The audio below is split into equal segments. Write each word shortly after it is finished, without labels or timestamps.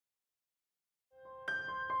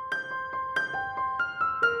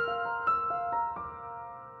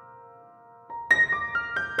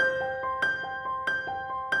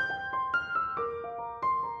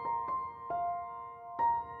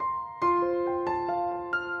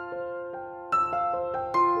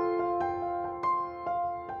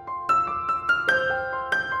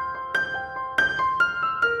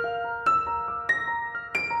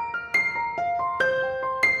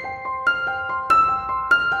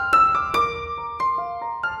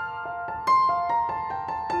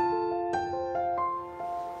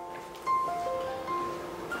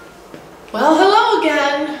Well, hello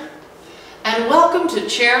again, and welcome to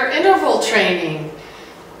chair interval training.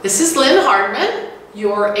 This is Lynn Hardman,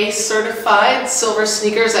 your ACE certified silver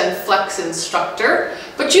sneakers and flex instructor,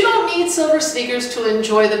 but you don't need silver sneakers to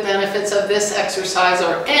enjoy the benefits of this exercise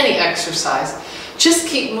or any exercise. Just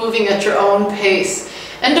keep moving at your own pace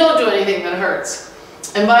and don't do anything that hurts.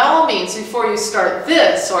 And by all means, before you start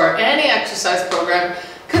this or any exercise program,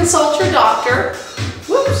 consult your doctor.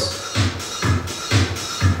 Whoops.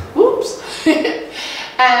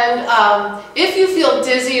 And if you feel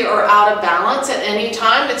dizzy or out of balance at any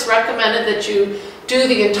time, it's recommended that you do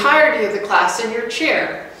the entirety of the class in your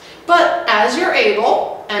chair. But as you're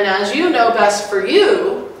able, and as you know best for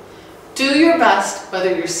you, do your best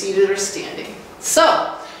whether you're seated or standing.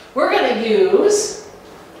 So, we're going to use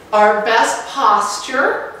our best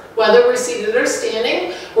posture, whether we're seated or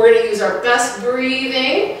standing. We're going to use our best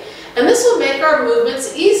breathing. And this will make our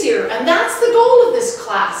movements easier. And that's the goal of this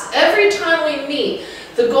class. Every time we meet,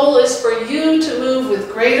 the goal is for you to move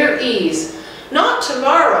with greater ease. Not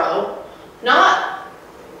tomorrow, not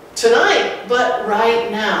tonight, but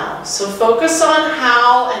right now. So focus on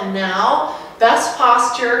how and now, best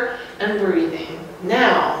posture and breathing.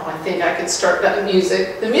 Now, I think I could start that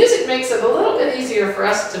music. The music makes it a little bit easier for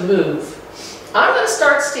us to move. I'm going to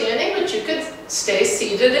start standing, but you could stay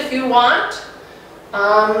seated if you want.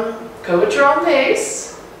 Go at your own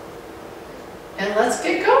pace, and let's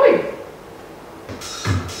get going.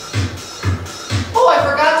 Oh, I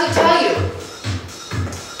forgot to tell you,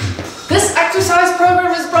 this exercise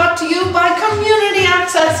program is brought to you by Community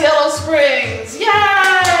Access Yellow Springs.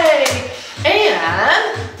 Yay!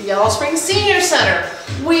 And the Yellow Springs Senior Center.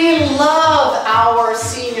 We love our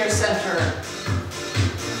senior center.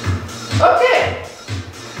 Okay,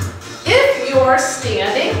 if you are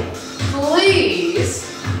standing, please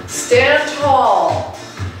stand tall.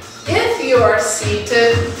 If you are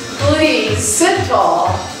seated, please sit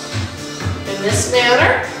tall. In this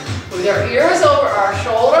manner, with our ears over our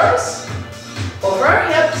shoulders, over our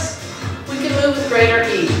hips, we can move with greater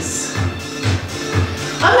ease.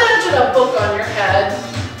 Imagine a book on your head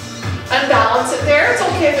and balance it there. It's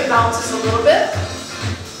okay if it bounces a little bit.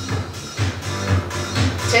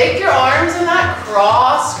 Take your arms in that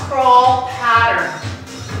cross crawl pattern.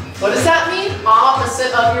 What does that mean?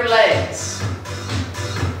 Opposite of your legs.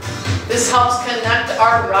 This helps connect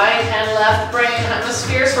our right and left brain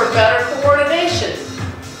hemispheres for better coordination.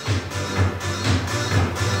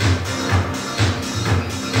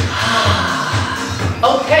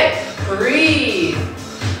 Okay, breathe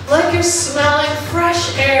like you're smelling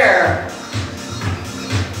fresh air.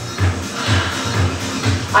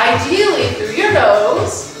 Ideally through your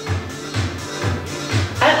nose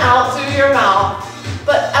and out through your mouth,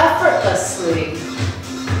 but effortlessly.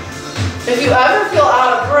 If you ever feel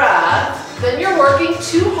out of breath, then you're working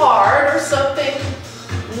too hard or something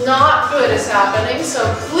not good is happening,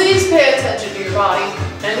 so please pay attention to your body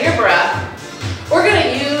and your breath. We're going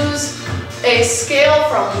to use a scale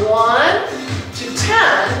from 1 to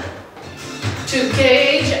 10 to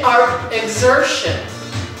gauge our exertion.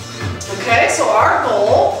 Okay, so our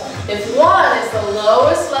goal, if 1 is the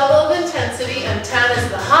lowest level of intensity and 10 is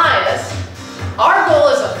the highest, our goal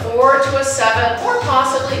is a 4 to a 7 or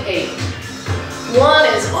possibly 8. 1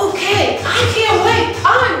 is, okay, I can't wait.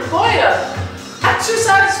 I'm going to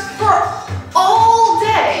exercise for all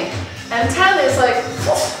day. And 10 is like,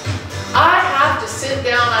 I have to sit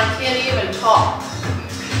down. I can't even talk.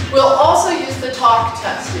 We'll also use the talk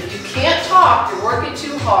test. If you can't talk, you're working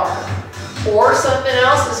too hard, or something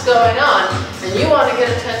else is going on, and you want to get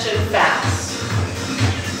attention fast.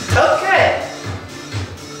 Okay.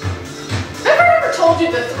 Told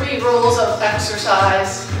you the 3 rules of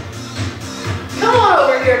exercise. Come on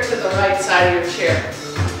over here to the right side of your chair.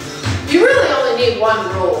 You really only need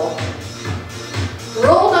 1 rule.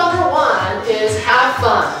 Rule number 1 is have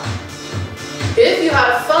fun. If you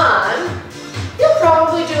have fun, you'll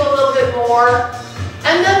probably do a little bit more,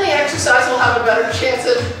 and then the exercise will have a better chance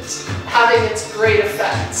of having its great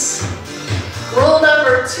effects. Rule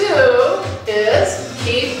number 2 is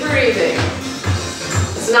keep breathing.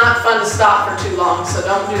 It's not fun to stop for too long, so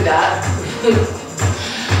don't do that.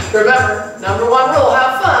 Remember, number 1 rule,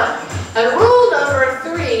 have fun. And rule number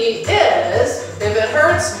 3 is, if it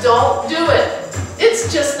hurts, don't do it.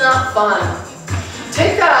 It's just not fun.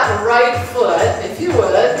 Take that right foot, if you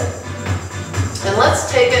would, and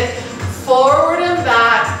let's take it forward and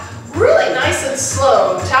back, really nice and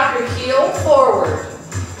slow. Tap your heel forward,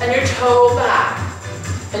 and your toe back,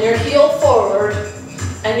 and your heel forward,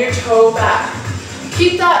 and your toe back.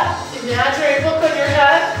 Keep that imaginary book on your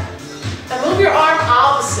head and move your arm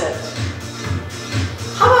opposite.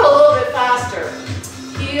 How about a little bit faster?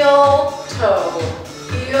 Heel, toe,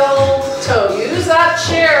 heel, toe. Use that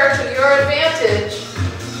chair to your advantage.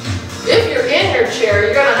 If you're in your chair,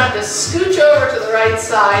 you're gonna have to scooch over to the right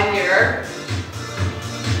side here.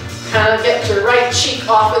 Kind of get your right cheek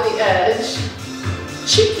off of the edge.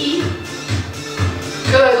 Cheeky.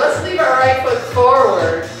 Good, let's leave our right foot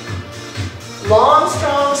forward. Long,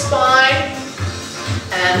 strong spine.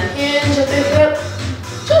 And hinge at the hip,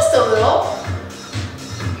 just a little.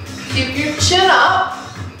 Keep your chin up.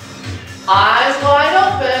 Eyes wide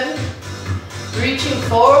open. Reaching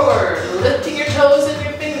forward, lifting your toes and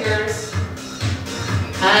your fingers.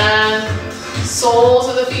 And soles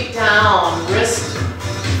of the feet down, wrist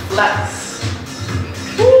flex.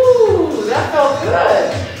 Woo, that felt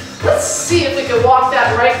good. Let's see if we can walk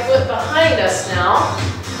that right foot behind us now.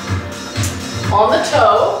 On the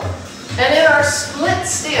toe. And in our split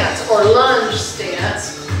stance or lunge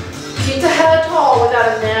stance, keep the head tall with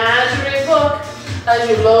that imaginary hook as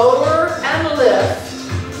you lower and lift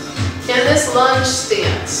in this lunge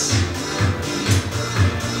stance.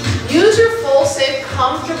 Use your full, safe,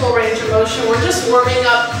 comfortable range of motion. We're just warming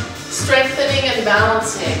up, strengthening and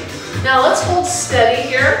balancing. Now let's hold steady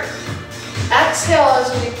here. Exhale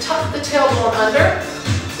as we tuck the tailbone under.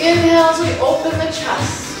 Inhale as we open the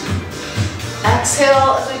chest.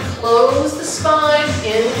 Exhale as we close the spine.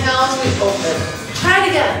 Inhale as we open. Try it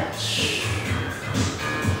again.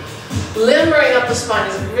 Limbering up the spine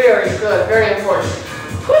is very good, very important.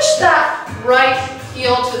 Push that right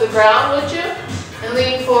heel to the ground, would you? And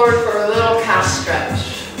lean forward for a little calf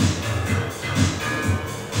stretch.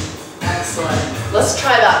 Excellent. Let's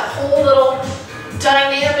try that whole little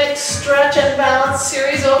dynamic stretch and balance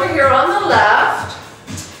series over here on the left.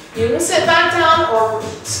 You can sit back down or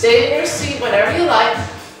stay in your seat, whatever you like.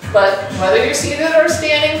 But whether you're seated or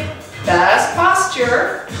standing, best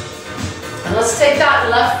posture. And let's take that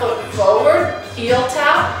left foot forward, heel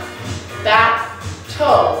tap, back,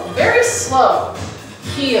 toe. Very slow.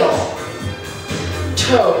 Heel,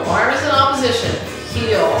 toe. Arm is in opposition.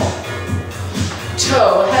 Heel,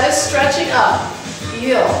 toe. Head is stretching up.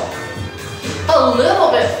 Heel. A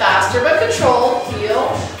little bit faster, but controlled. Heel,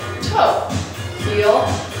 toe. Heel,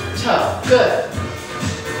 toe. Good.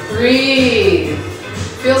 Breathe.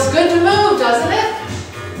 Feels good to move, doesn't it?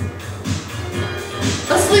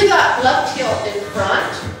 Let's leave that left heel in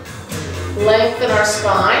front. Lengthen our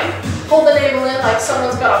spine. Hold the navel in like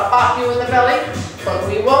someone's gonna pop you in the belly, but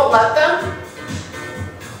we won't let them.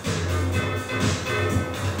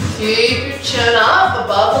 Keep your chin up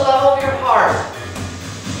above the level of your heart.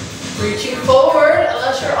 Reaching forward,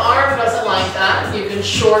 unless your arm doesn't like that, you can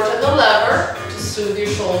shorten the lever to soothe your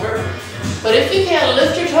shoulder. But if you can,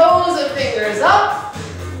 lift your toes and fingers up,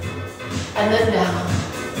 and then down.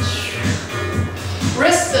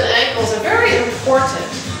 Wrists and ankles are very important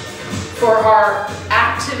for our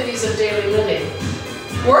activities of daily living.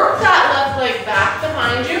 Work that left leg back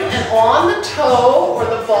behind you and on the toe or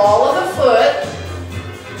the ball of the foot.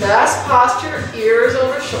 Best posture, ears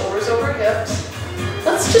over shoulders over hips.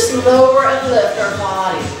 Let's just lower and lift our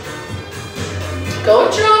body. Go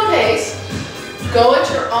at your own pace. Go at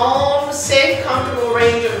your own safe, comfortable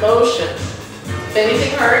range of motion. If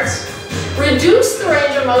anything hurts, reduce the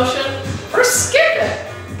range of motion or skip it.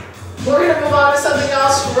 We're going to move on to something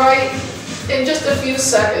else right in just a few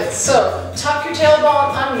seconds. So tuck your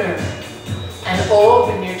tailbone under and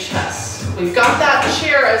open your chest. We've got that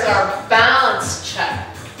chair as our balance check.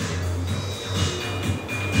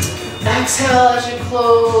 Exhale as you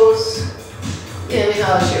close. Inhale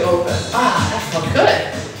as you open. Ah, that felt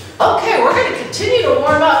good. Okay, we're going to continue to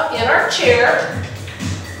warm up in our chair.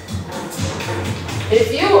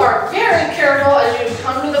 If you are very careful as you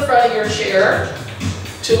come to the front of your chair,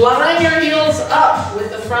 to line your heels up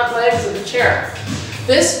with the front legs of the chair.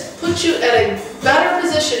 This puts you at a better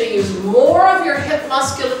position to use more of your hip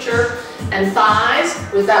musculature and thighs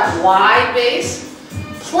with that wide base.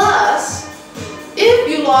 Plus, if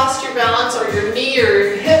you lost your balance or your knee or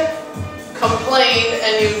your hip complained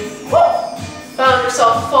and you found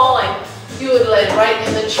yourself falling, you would lay right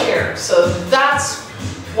in the chair. So that's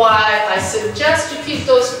why I suggest you keep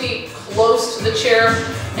those feet close to the chair,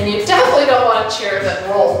 and you definitely don't want a chair that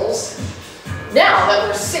rolls. Now that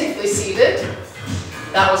we're safely seated,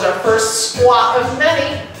 that was our first squat of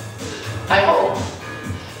many, I hope.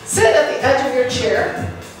 Sit at the edge of your chair.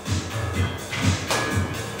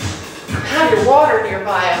 Have your water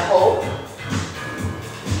nearby, I hope.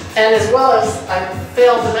 And as well as, I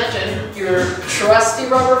failed to mention, your trusty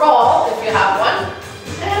rubber ball, if you have one,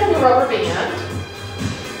 and your rubber band.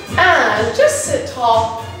 And just sit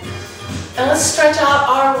tall. And let's stretch out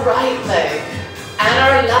our right leg and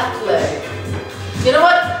our left leg. You know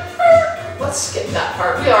what? let's skip that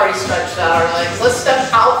part. We already stretched out our legs. Let's step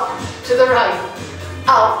out to the right,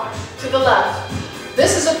 out to the left.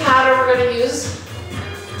 This is a pattern we're going to use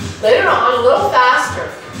later on, a little faster.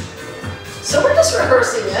 So we're just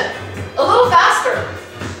rehearsing it a little faster.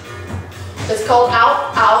 It's called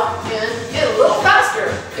out, out, in, a little faster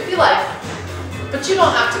if you like. But you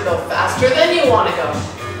don't have to go faster than you want to go.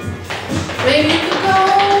 Maybe you can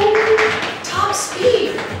go top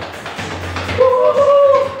speed.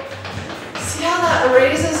 Woo! See how that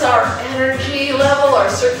raises our energy level, our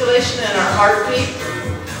circulation, and our heartbeat?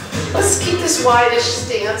 Let's keep this wide-ish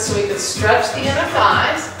stance so we can stretch the inner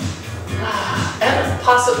thighs and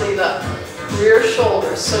possibly the rear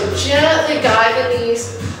shoulders. So gently guide the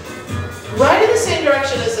knees right in the same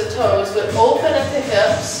direction as the toes, but open at the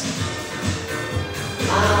hips.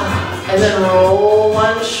 And then roll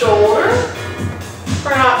one shoulder,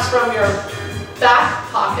 perhaps from your back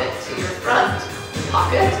pocket to your front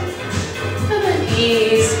pocket. And then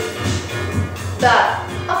ease that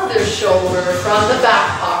other shoulder from the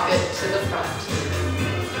back pocket to the front.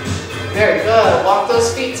 Very good. Walk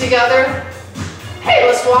those feet together. Hey,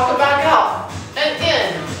 let's walk them back out. And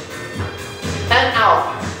in. And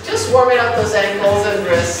out. Just warming up those ankles and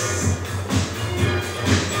wrists.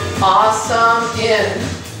 Awesome. In.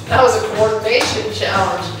 That was a coordination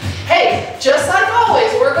challenge. Hey, just like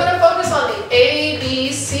always, we're going to focus on the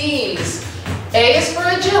ABCs. A is for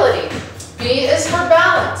agility. B is for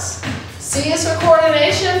balance. C is for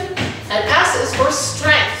coordination. And S is for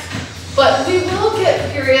strength. But we will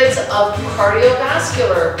get periods of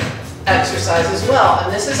cardiovascular exercise as well.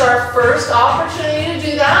 And this is our first opportunity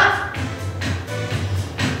to do that.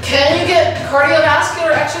 Can you get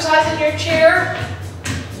cardiovascular exercise in your chair?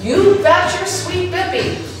 You bet your sweet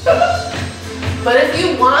bippy. But if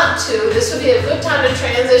you want to, this would be a good time to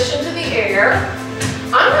transition to the air.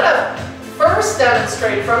 I'm going to first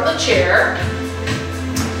demonstrate from the chair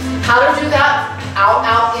how to do that out,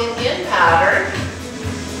 out, in pattern.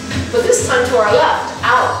 But this time to our left,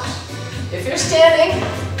 out. If you're standing,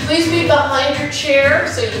 please be behind your chair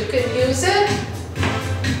so you can use it.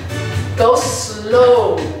 Go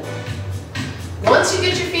slow. Once you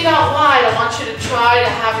get your feet out wide, I want you to try to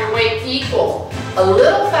have your weight equal. A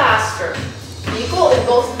little faster. Equal in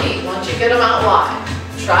both feet once you get them out wide.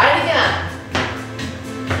 Try it again.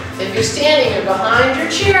 If you're standing, you're behind your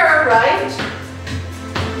chair, right?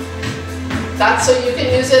 That's so you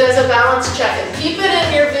can use it as a balance check and keep it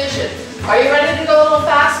in your vision. Are you ready to go a little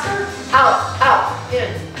faster? Out, out,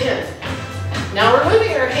 in. Now we're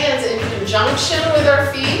moving our hands in conjunction with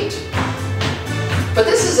our feet, but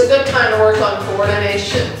this is a good time to work on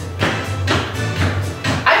coordination.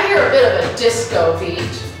 I hear a bit of a disco beat.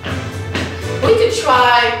 We could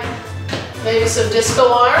try maybe some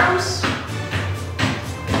disco arms.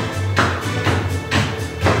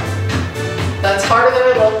 That's harder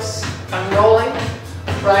than it looks. I'm rolling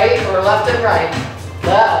right or left and right.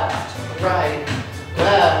 Left, right,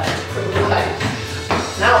 left, right.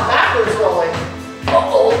 Now backwards rolling.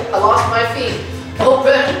 Uh-oh, I lost my feet.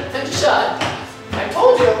 Open and shut. I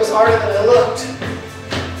told you it was harder than it looked.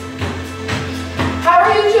 How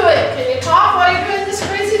are you doing? Can you talk while you're doing this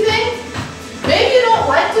crazy thing? Maybe you don't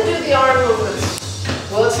like to do the arm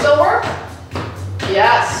movements. Will it still work?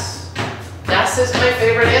 Yes. Yes is my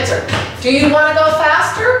favorite answer. Do you want to go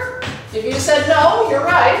faster? If you said no, you're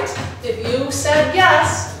right. If you said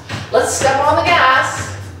yes, let's step on the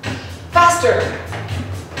gas. Faster.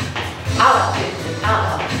 Out, in,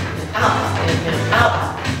 out, in, out, in,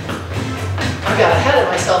 out. I got ahead of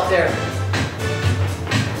myself there.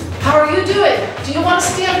 How are you doing? Do you want to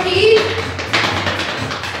stampede?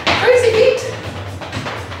 Crazy Pete.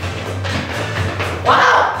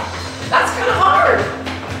 Wow, that's kind of hard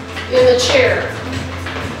in the chair.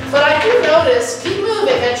 But I do notice, keep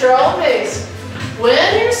moving at your own pace.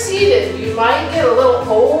 When you're seated, you might get a little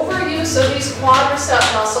overuse of these quadricep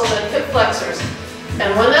muscles and hip flexors.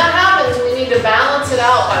 And when that happens, we need to balance it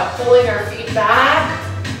out by pulling our feet back,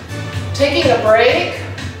 taking a break,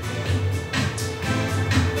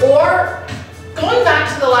 or going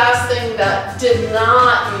back to the last thing that did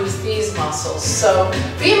not use these muscles. So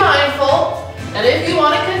be mindful, and if you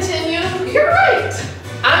want to continue, you're right.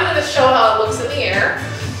 I'm going to show how it looks in the air.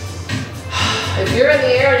 If you're in the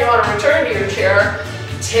air and you want to return to your chair,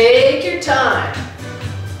 take your time.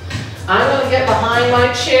 I'm going to get behind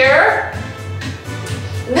my chair.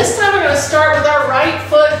 And this time we're going to start with our right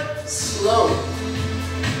foot slow.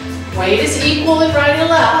 Weight is equal in right and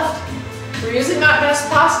left. We're using that best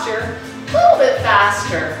posture. A little bit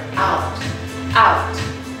faster. Out, out,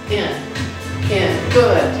 in.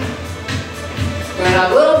 Good. We're going to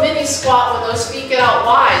have a little mini squat when those feet get out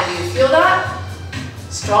wide. Do you feel that?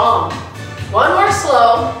 Strong. One more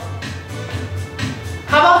slow.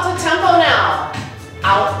 How about the tempo now?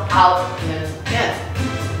 Out, out, in, in.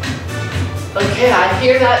 Okay, I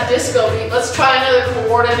hear that disco beat. Let's try another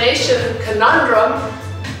coordination conundrum.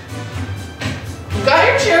 You've got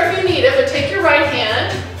your chair if you need it, but take your right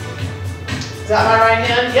hand. Is that my right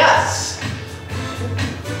hand? Yes.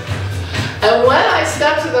 And when I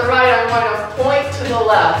step to the right, I'm going to point to the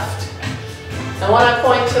left. And when I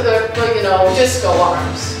point to the, disco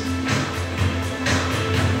arms.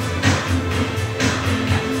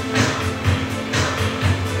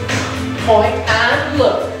 Point and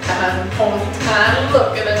look, and point and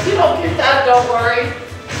look. And if you don't get that, don't worry.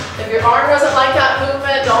 If your arm doesn't like that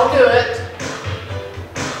movement, don't do it.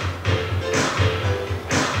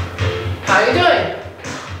 How are you doing?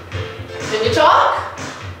 Can you talk?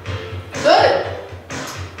 Good.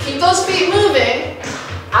 Keep those feet moving.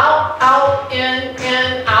 Out, out, in,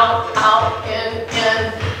 out, in.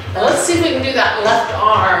 Now let's see if we can do that left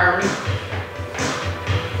arm.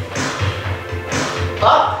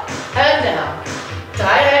 Up and down.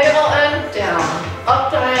 Diagonal and down.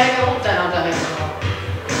 Up, diagonal, down, diagonal.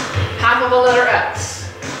 Half of a letter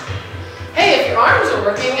X. Hey, if your arms are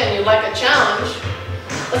working and you'd like a challenge,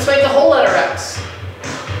 let's make the whole letter X.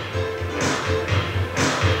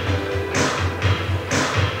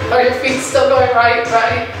 Are your feet still going right,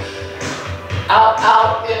 right? Out,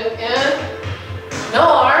 out, in. No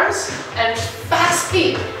arms and fast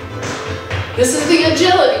feet. This is the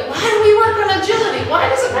agility. Why do we work on agility? Why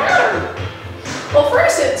does it matter? Well,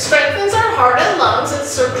 first, it strengthens our heart and lungs and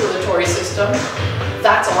circulatory system.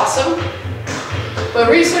 That's awesome. But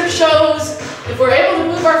research shows if we're able to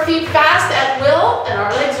move our feet fast at will and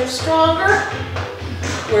our legs are stronger,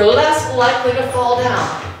 we're less likely to fall down.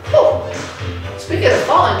 Whew. Speaking of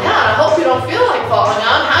falling down, I hope you don't feel like falling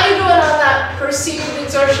down. How you doing on that perceived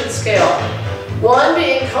exertion scale? 1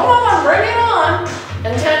 being, come on, bring it on.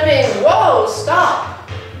 And 10 being, whoa, stop.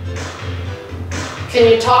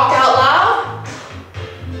 Can you talk out loud?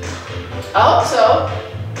 I hope so.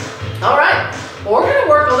 All right, well, we're going to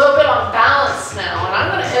work a little bit on balance now. And I'm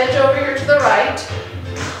going to edge over here to the right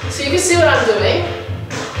so you can see what I'm doing.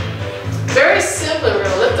 Very simply, we're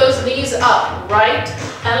going to lift those knees up, right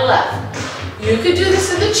and left. You could do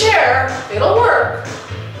this in the chair, it'll work.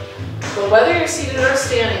 But whether you're seated or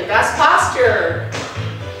standing, best posture.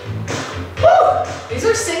 Woo! These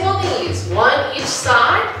are single knees, one each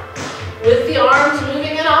side, with the arms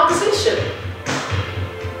moving in opposition.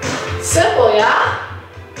 Simple, yeah?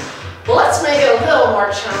 Well, let's make it a little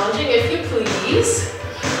more challenging, if you please,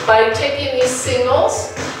 by taking these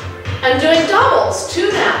singles and doing doubles.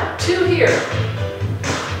 2 now, 2 here,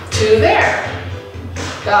 2 there.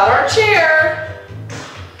 Got our chair.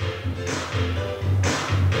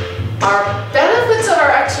 Our benefits of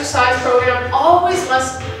our exercise program always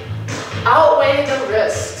must outweigh the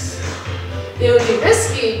risks. It would be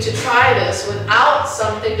risky to try this without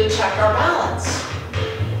something to check our balance.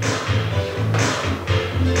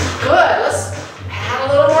 Good, let's add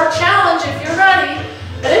a little more challenge if you're ready.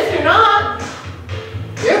 And if you're not,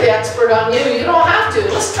 you're the expert on you, you don't have to.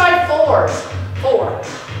 Let's try 4s. 4,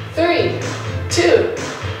 3, 2,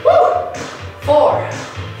 woo! 4,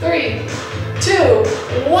 3,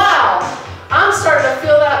 2, wow! I'm starting to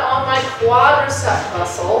feel that on my quadricep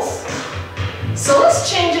muscles. So let's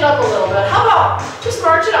change it up a little bit. How about just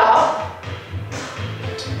march it out?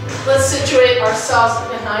 Let's situate ourselves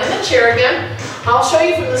behind the chair again. I'll show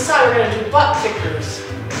you from the side. We're going to do butt kickers.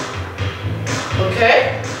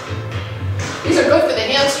 Okay? These are good for the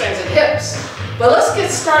hamstrings and hips. But let's get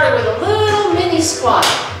started with a little mini squat.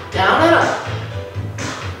 Down and up.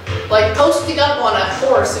 Like posting up on a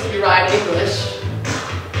horse if you ride English.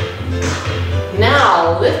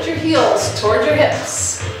 Now lift your heels toward your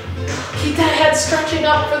hips. Keep that head stretching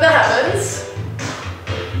up for the heavens.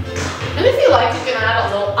 And if you like, you can add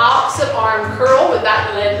a little opposite arm curl with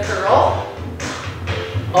that leg curl.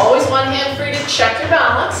 Always one hand free to check your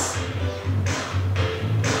balance.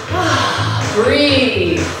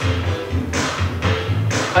 Breathe.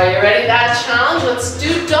 Are you ready for that challenge? Let's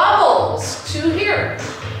do doubles. 2 here.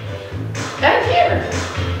 And here.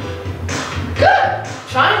 Good.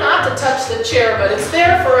 Try not to touch the chair, but it's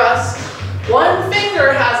there for us. One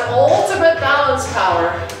finger has ultimate balance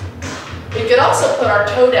power. We could also put our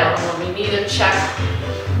toe down when we need a check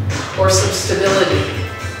or some stability.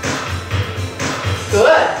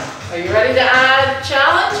 Good. Are you ready to add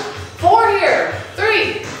challenge? 4 here.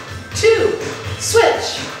 3, 2,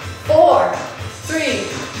 switch. 4, 3,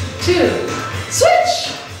 2,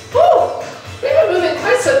 switch. Woo! We've been moving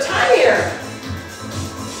quite some time here.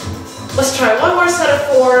 Let's try one more set of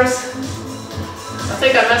 4s. I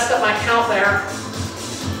think I messed up my count there.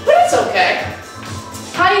 But it's it's okay.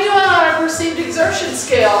 How you doing on a perceived exertion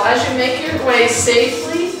scale as you make your way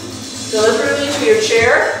safely, deliberately to your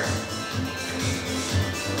chair?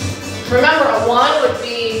 Remember, a 1 would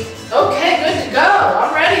be, okay, good to go,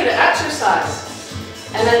 I'm ready to exercise.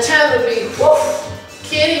 And a 10 would be, woof,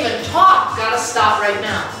 can't even talk, gotta stop right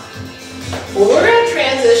now. Well, we're going to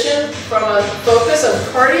transition from a focus of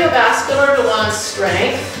cardiovascular to one of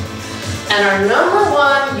strength. And our number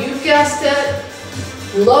 1, you guessed it,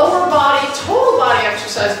 lower body, total body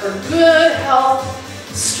exercise for good health,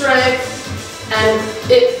 strength, and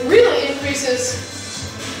it really increases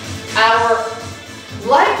our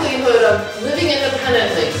likelihood of living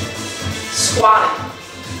independently. Squatting.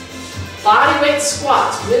 Body weight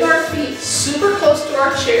squats with our feet super close to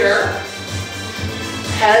our chair.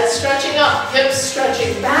 Head stretching up, hips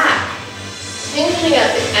stretching back. Hinging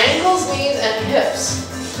at the ankles, knees, and hips.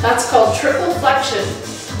 That's called triple flexion.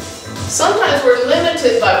 Sometimes we're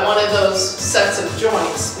limited by one of those sets of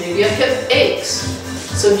joints. Maybe a hip aches.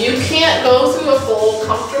 So if you can't go through a full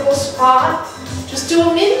comfortable squat, just do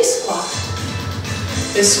a mini squat.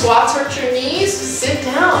 If squats hurt your knees, sit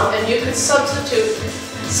down and you could substitute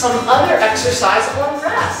some other exercise or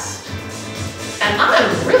rest. And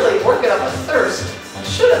I'm really working up a thirst. I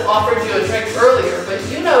should have offered you a drink earlier, but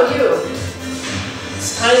you know you.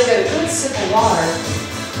 It's time to get a good sip of water.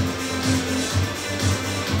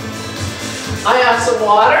 I have some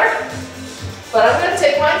water, but I'm going to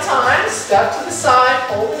take my time, step to the side,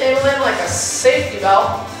 hold the navel in like a safety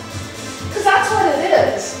belt, because that's what it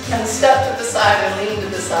is, and step to the side and lean to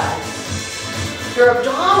the side. Your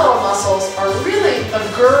abdominal muscles are really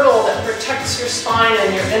a girdle that protects your spine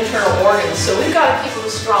and your internal organs, so we've got to keep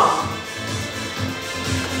them strong.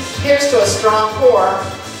 Here's to a strong core.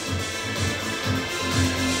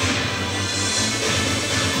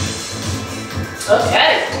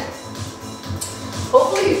 Okay.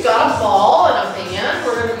 Hopefully you've got a ball and a band.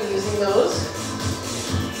 We're going to be using those.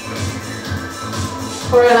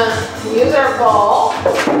 We're going to use our ball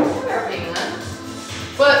and our band.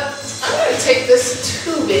 But I'm going to take this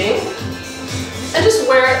tubing and just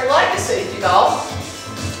wear it like a safety belt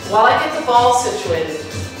while I get the ball situated.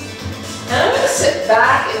 And I'm going to sit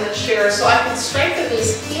back in the chair so I can strengthen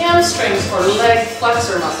these hamstrings or leg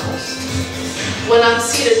flexor muscles. When I'm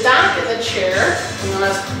seated back in the chair, I'm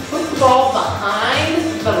going to put the ball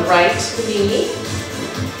behind the right knee.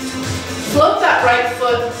 Float that right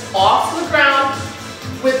foot off the ground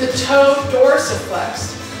with the toe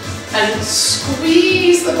dorsiflexed. And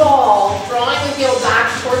squeeze the ball, drawing the heel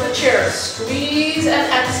back toward the chair. Squeeze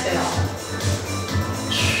and exhale.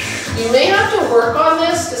 You may have to work on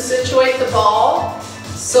this to situate the ball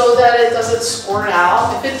so that it doesn't squirt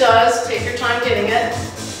out. If it does, take your time getting it.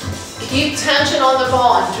 Keep tension on the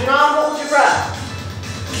ball and do not hold your breath.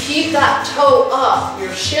 Keep that toe up.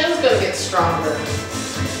 Your shin's going to get stronger.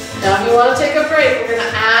 Now if you want to take a break, we're going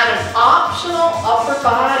to add an optional upper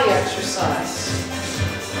body exercise.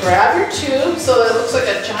 Grab your tube so it looks like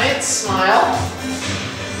a giant smile.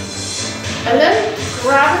 And then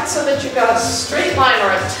grab it so that you've got a straight line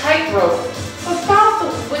or a tightrope about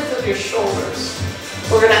the width of your shoulders.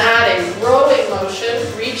 We're going to add a rowing motion,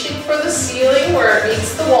 reaching for the ceiling where it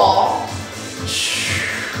meets the wall,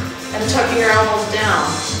 and tucking your elbows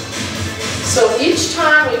down. So each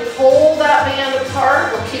time we pull that band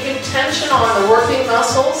apart, we're keeping tension on the working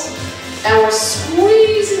muscles, and we're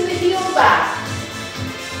squeezing the heel back.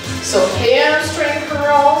 So hamstring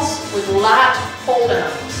curls with lat pull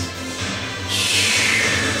downs.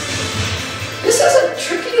 This is a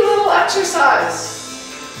tricky little exercise.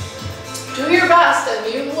 Do your best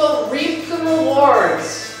and you will reap the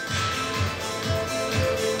rewards.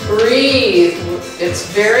 Breathe. It's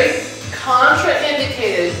very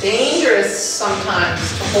contraindicated, dangerous sometimes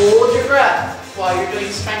to hold your breath while you're doing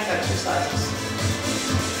strength exercises.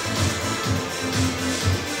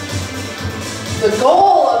 The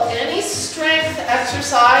goal of any strength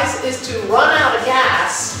exercise is to run out of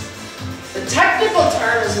gas. The technical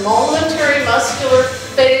term is momentary muscular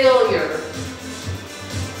failure,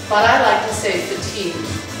 but I like to say fatigue.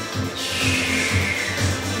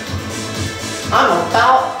 I'm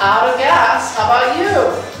about out of gas. How about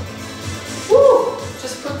you? Woo!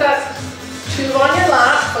 Just put that tube on your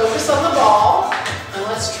lap, focus on the ball, and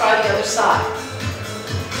let's try the other side.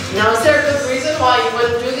 Now, is there a good reason why you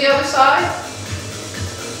wouldn't do the other side?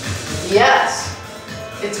 Yes.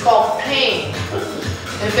 It's called pain.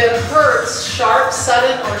 If it hurts, sharp,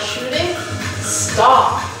 sudden, or shooting,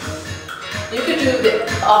 stop. You can do the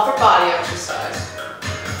upper body exercise.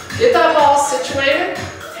 Get that ball situated,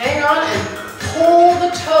 hang on, and pull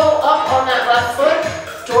the toe up on that left foot,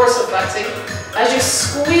 dorsiflexing, as you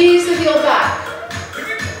squeeze the heel back.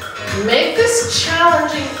 Make this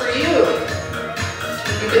challenging for you.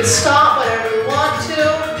 You can stop whenever you want to.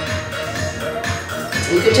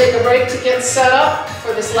 You can take a break to get set up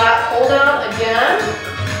for this lat pull down again.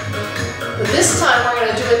 But this time we're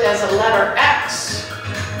going to do it as a letter X.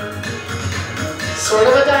 Sort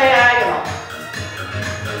of a diagonal.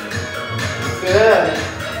 Good.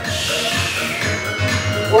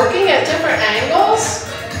 Working at different angles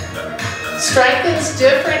strengthens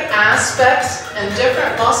different aspects and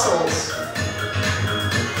different muscles.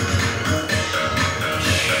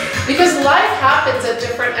 Because life happens at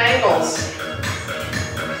different angles.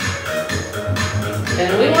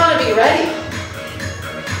 And we want to be ready.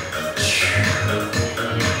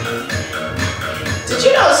 Did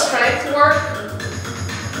you know strength work,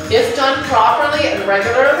 if done properly and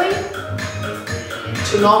regularly,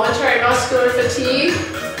 to momentary muscular fatigue,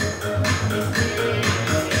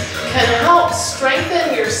 can help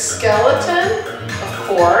strengthen your skeleton, of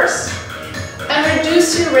course, and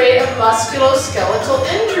reduce your rate of musculoskeletal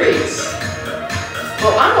injuries.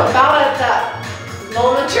 Well, I'm about at that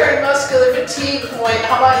momentary muscular fatigue point.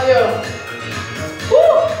 How about you?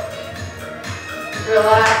 Woo!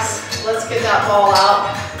 Relax. Let's get that ball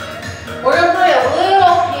out. We're going to play a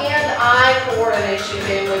little hand-eye coordination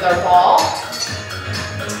game with our ball.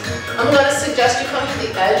 I'm going to suggest you come to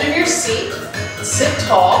the edge of your seat, sit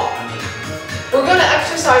tall. We're going to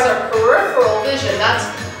exercise our peripheral vision. That's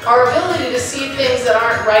our ability to see things that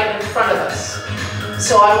aren't right in front of us.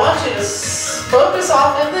 So I want you to focus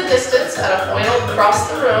off in the distance at a point across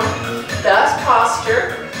the room. Best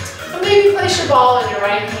posture. And maybe place your ball in your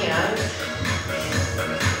right hand.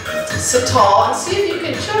 Sit tall and see if you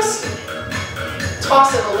can just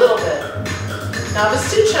toss it a little bit. Now if it's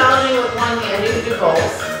too challenging with one hand, you can do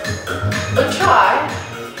both. But try.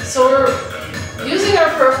 So we're using our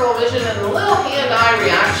peripheral vision and a little hand-eye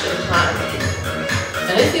reaction time.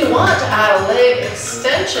 And if you want to add a leg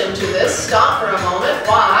extension to this, stop for a moment,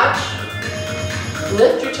 watch.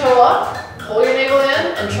 Lift your toe up, pull your navel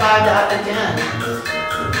in, and try that again.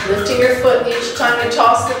 Lifting your foot each time you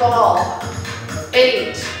toss the ball.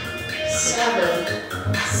 8, 7,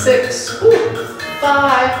 6,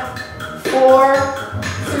 5, 4,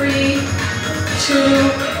 3,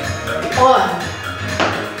 2, 1.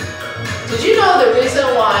 Did you know the reason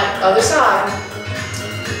why, other side,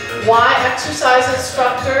 why exercise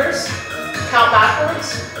instructors count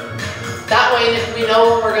backwards? That way we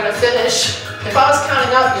know when we're going to finish. If I was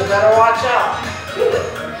counting up, you better watch out.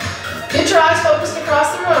 Get your eyes focused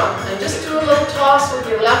across the room and just do a little toss with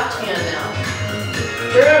your left hand now.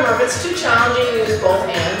 Remember, if it's too challenging, use both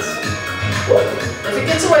hands. If it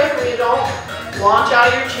gets away from you, don't launch out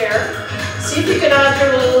of your chair. See if you can add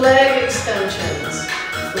your leg extensions.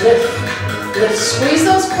 Lift, lift, squeeze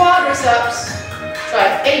those quadriceps.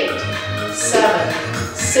 Try 8,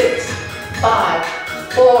 7, 6, 5,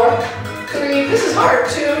 4, 3. This is hard.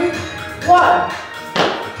 2, 1.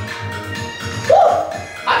 Woo!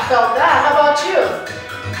 I felt that. How about you?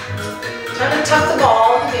 Time to tuck the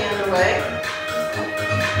ball and the hand away.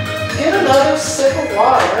 Get another sip of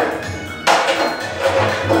water.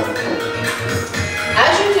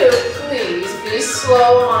 As you do, please be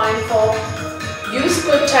slow, mindful. Use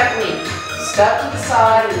good technique. Step to the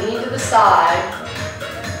side and lean to the side.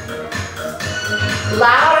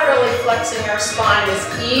 Laterally flexing our spine is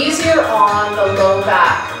easier on the low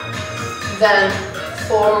back than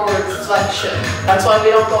forward flexion. That's why we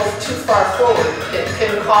don't go too far forward. It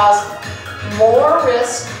can cause more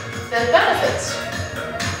risk than benefits.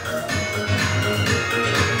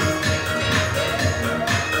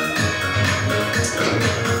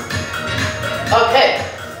 Okay,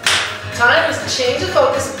 time is to change the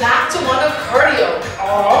focus back to one of cardio.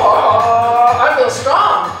 Oh, I feel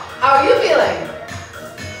strong. How are you feeling?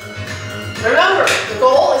 Remember, the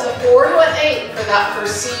goal is a 4 to an 8 for that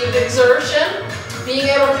perceived exertion. Being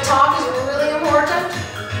able to talk is really important.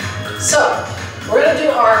 So, we're going to do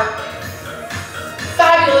our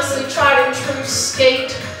fabulously tried and true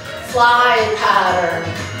skate fly pattern.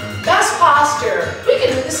 Best posture. We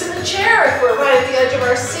can do this in the chair if we're right at the edge of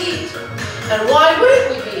our seat. And why wouldn't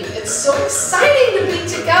we be? It's so exciting to be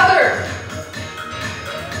together,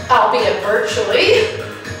 albeit virtually.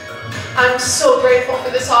 I'm so grateful for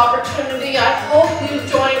this opportunity. I hope you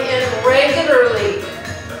join in regularly.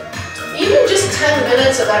 Even just 10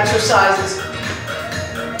 minutes of exercise is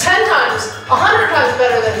 10 times, 100 times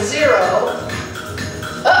better than 0.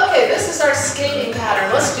 Okay, this is our skating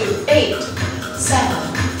pattern. Let's do 8,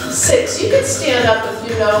 7, 6. You can stand up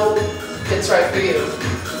if you know it's right for you.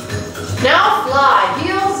 Now fly,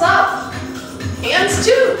 heels up, hands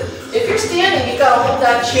too. If you're standing, you gotta hold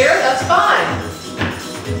that chair, that's fine.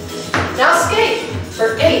 Now skate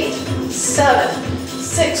for 8, 7,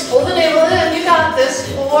 6. Pull the navel in. You got this.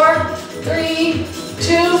 4, 3,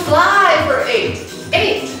 2. Fly for 8.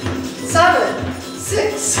 8, 7,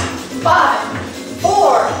 6, 5,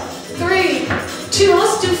 4, 3, 2.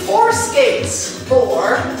 Let's do 4 skates.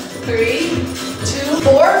 4, 3, 2,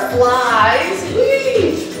 4. Flies.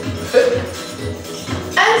 Whee!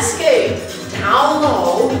 And skate. Down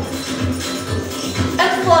low.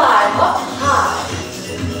 And fly up high.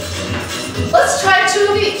 Let's try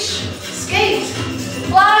 2 of each. Skate.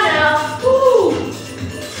 Fly now. Woo!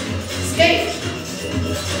 Skate.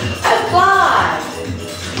 And fly.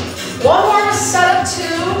 One more set of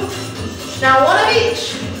 2. Now 1 of each.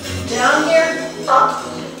 Down here, up.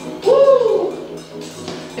 Woo!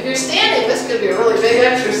 If you're standing, this could be a really big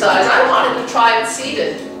exercise. I wanted to try it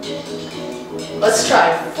seated. Let's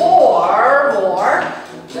try 4 more.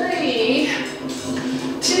 3,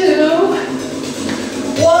 2,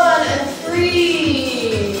 1, and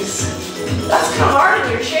freeze. That's kind of hard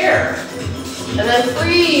in your chair. And then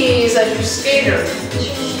freeze as your skater.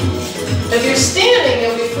 If you're standing,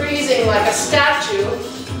 you'll be freezing like a statue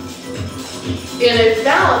in a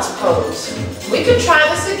balance pose. We could try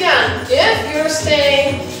this again. If you're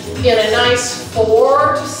staying in a nice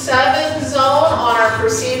 4 to 7 zone on our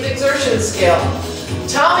perceived exertion scale.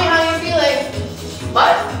 Tell me how you're feeling.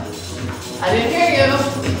 What? I didn't hear you.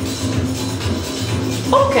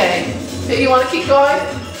 Okay. You want to keep going?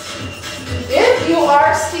 If you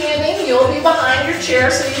are standing, you'll be behind your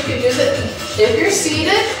chair so you can use it. If you're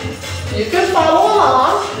seated, you can follow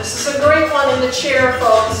along. This is a great one in the chair,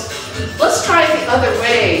 folks. Let's try it the other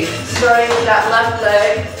way, starting with that left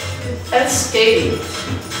leg and skating.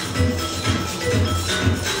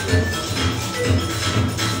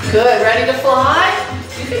 Good, ready to fly?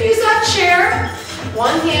 You can use that chair,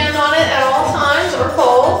 one hand on it at all times, or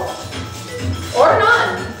both, or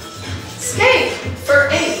none. Skate for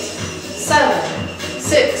 8, 7,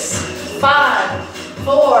 6, 5,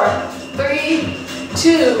 4, 3,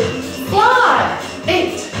 2, fly.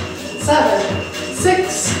 8, 7,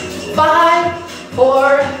 6, 5,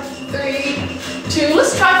 4, 3, 2.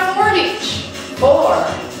 Let's try 4 of each. 4.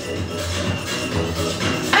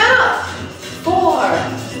 And up. 4.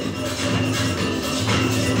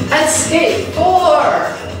 And skate. 4.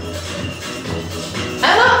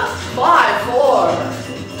 And up. Fly. 4.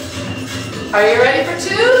 Are you ready for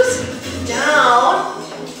 2s? Down.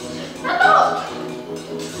 And up.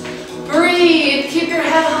 Breathe. Keep your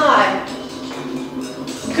head high.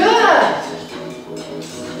 Good.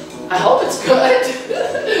 I hope it's good.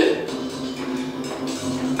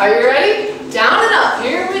 Are you ready? Down and up.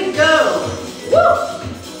 Here we go. Woo!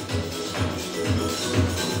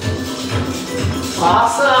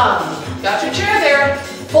 Awesome. Got your chair there.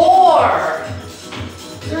 4,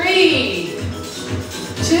 3,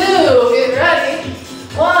 2. Get ready.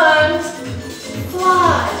 1.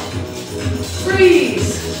 Fly.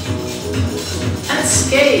 Freeze. And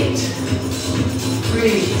skate.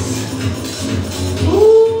 Freeze.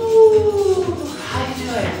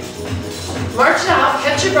 March out,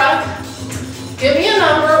 catch your breath. Give me a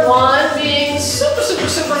number, 1 being super, super,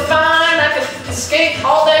 super fine. I can skate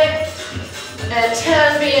all day. And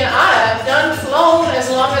 10 being I have done flown as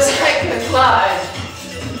long as I can fly.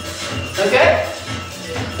 Okay?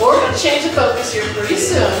 We're going to change the focus here pretty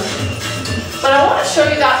soon. But I want to show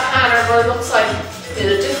you that pattern where it looks like at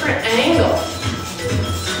a different angle.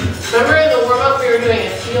 Remember in the warm-up we were doing a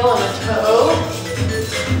heel and a toe?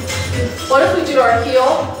 What if we do our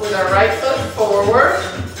heel with our right foot forward,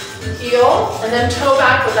 heel, and then toe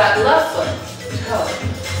back with that left foot, toe,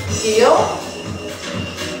 heel,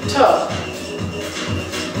 toe.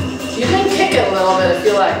 You can kick it a little bit if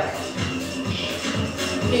you like.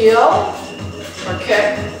 Heel, or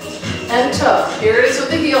kick, and toe. Here it is with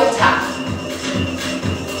the heel tap.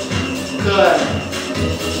 Good.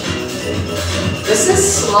 This is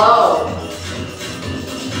slow.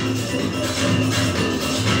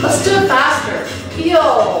 Let's do it faster.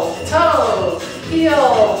 Heel, toe,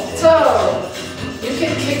 toe. You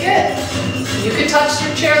can kick it. You can touch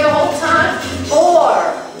your chair the whole time.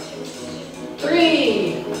 4,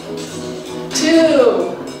 3,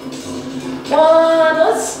 2, 1.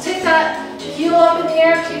 Let's take that heel up in the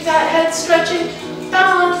air. Keep that head stretching.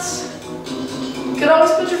 Balance. You can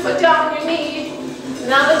always put your foot down on your knee.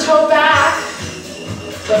 Now the toe back.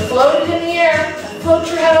 But float it in the air. Float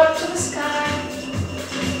your head up to the sky.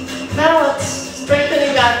 Balance,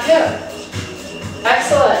 strengthening that hip.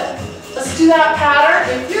 Excellent. Let's do that pattern.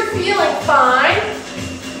 If you're feeling fine,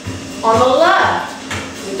 on the left,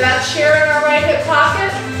 with that chair in our right hip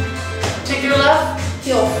pocket, take your left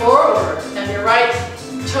heel forward and your right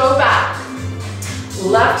toe back.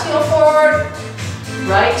 Left heel forward,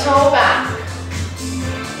 right toe back.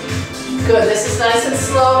 Good, this is nice and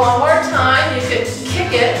slow. One more time. You can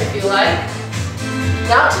kick it if you like.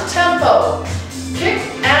 Now to tempo. Kick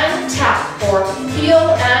and tap, or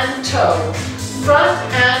heel and toe. Front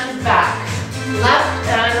and back. Left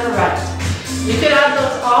and right. You can have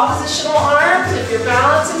those oppositional arms. If your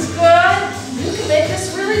balance is good, you can make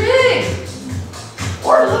this really big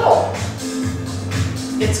or little.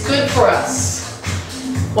 It's good for us,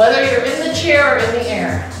 whether you're in the chair or in the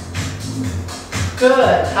air.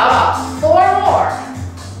 Good. How about 4 more?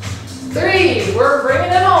 3. We're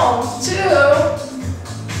bringing it home. 2.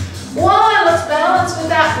 1. Let's balance with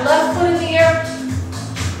that left foot in the air.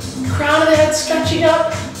 Crown of the head stretching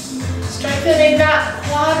up. Strengthening that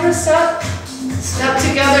quadricep. Step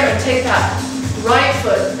together and take that right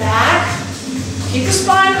foot back. Keep the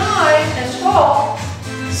spine high and tall.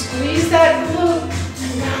 Squeeze that glute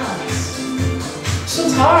and balance. This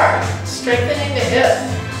one's hard. Strengthening the hip.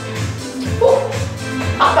 Whew.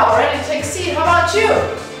 I'm about ready to take a seat. How about you?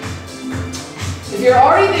 If you're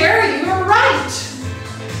already there, you are right.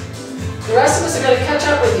 The rest of us are going to catch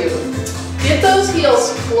up with you. Get those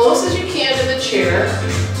heels close as you can to the chair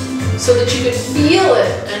so that you can feel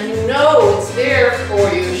it and you know it's there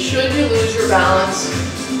for you should you lose your balance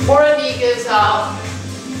or a knee gives out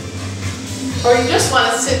or you just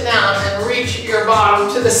want to sit down and reach your bottom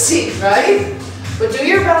to the seat, right? But do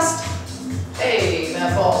your best. Hey,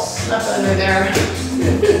 that ball snuck under there.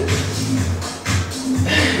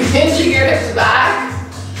 Hinging your hips back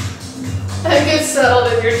and get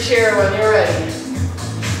settled in your chair when you're ready.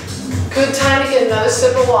 Good time to get another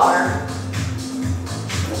sip of water.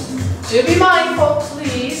 Do be mindful,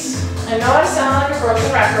 please. I know I sound like a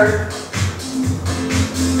broken record,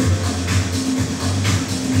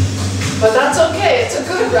 but that's okay. It's a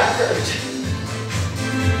good record.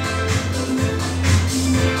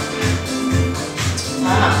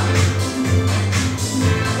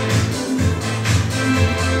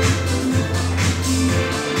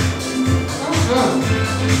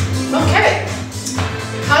 Okay.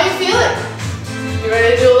 How you feeling? You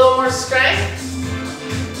ready to do a little more strength?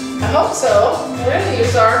 I hope so. We're going to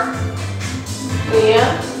use our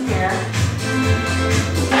hand here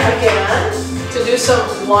again to do some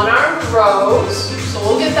one-armed rows. So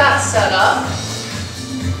we'll get that set up.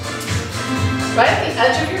 Right at the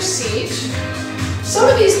edge of your seat. Some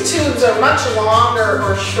of these tubes are much longer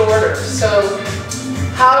or shorter. So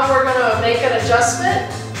how we're going to make an adjustment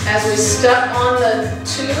as we step on the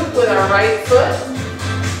tube with our right foot.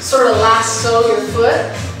 Sort of lasso your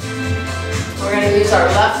foot. We're going to use our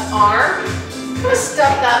left arm. We're going to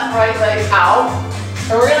step that right leg out.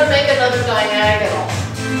 And we're going to make another diagonal.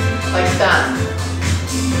 Like that.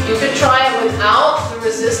 You could try it without the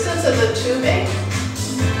resistance of the tubing.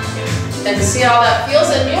 And see how that feels.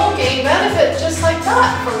 And you'll gain benefit just like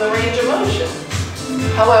that from the range of motion.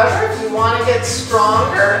 However, if you want to get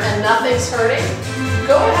stronger and nothing's hurting,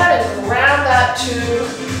 go ahead and grab that tube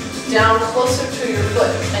down closer to your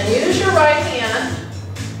foot. And use your right hand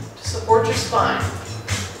to support your spine.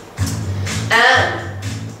 And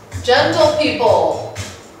gentle people,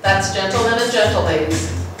 that's gentlemen and gentle ladies,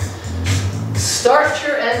 start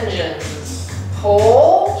your engines.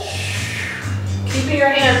 Pull, keeping your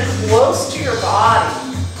hand close to your body.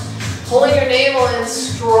 Pulling your navel in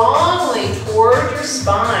strongly toward your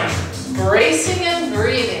spine. Bracing and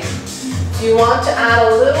breathing. If you want to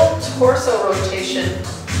add a little torso rotation,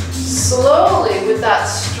 slowly with that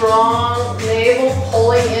strong navel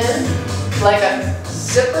pulling in like a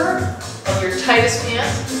zipper of your tightest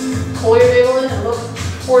pants. Pull your navel in and look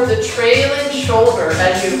toward the trailing shoulder.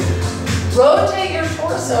 As you rotate your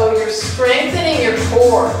torso, you're strengthening your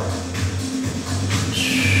core.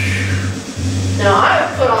 Now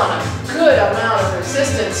I've put on a good amount of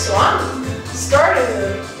resistance, so I'm starting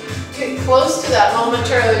to get close to that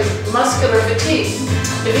momentary muscular fatigue.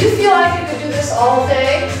 If you feel like you could do this all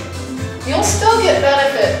day, you'll still get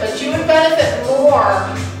benefit, but you would benefit more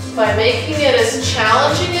by making it as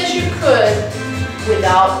challenging as you could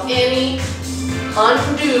without any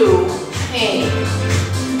undue pain.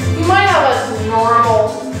 You might have a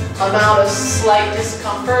normal amount of slight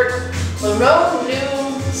discomfort, but no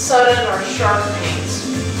new sudden or sharp pains.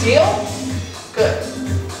 Deal? Good.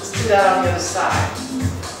 Let's do that on the other side.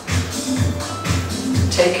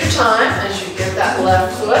 Take your time as you get that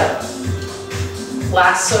left foot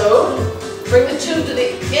lassoed. Bring the tube to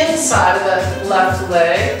the inside of that left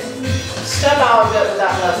leg. Step out a bit with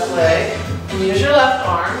that left leg and use your left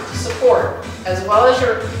arm to support, as well as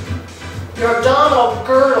your abdominal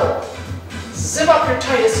girdle. Zip up your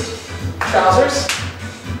tightest trousers.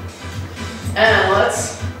 And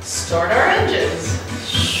let's start our engines.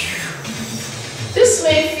 This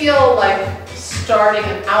may feel like starting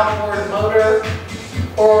an outboard motor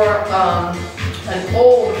or an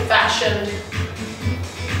old-fashioned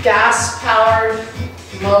gas-powered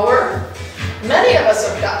mower. Many of us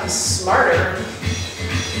have gotten smarter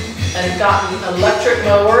and gotten electric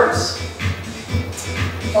mowers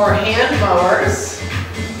or hand mowers.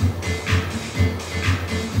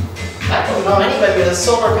 I don't know anybody with a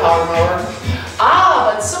solar power mower.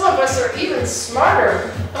 But some of us are even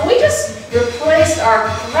smarter, and we just replaced our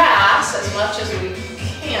grass as much as we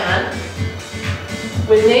can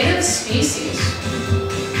with native species.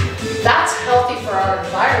 That's healthy for our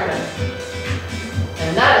environment,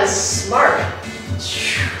 and that is smart.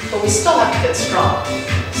 But we still have to get strong.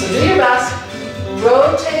 So do your best.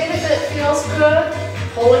 Rotate if it feels good.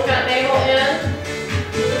 Pulling that navel in.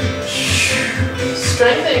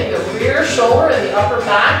 Strengthening the rear shoulder and the upper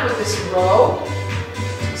back with this row.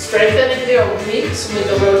 Strengthening the obliques with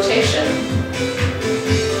the rotation.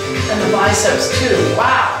 And the biceps too.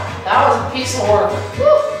 Wow, that was a piece of work. Woo.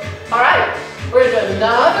 All right, we're gonna do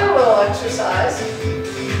another little exercise.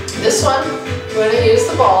 This one, we're gonna use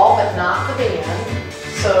the ball, but not the band.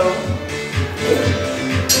 So,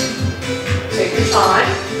 take your time.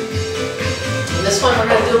 And this one, we're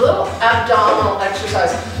gonna do a little abdominal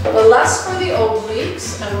exercise, but less for the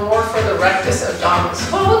obliques and more for the rectus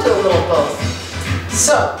abdominis. Well, we'll do a little both.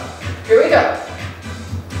 So, here we go.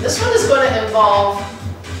 This one is going to involve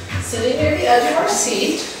sitting near the edge of our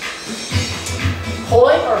seat,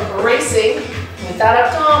 pulling or bracing with that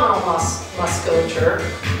abdominal musculature.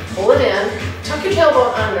 Pull it in, tuck your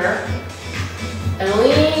tailbone under, and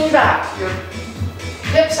lean back. Your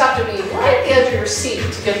hips have to be right at the edge of your seat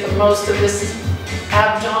to get the most of this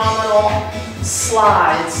abdominal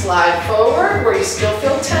slide. Slide forward where you still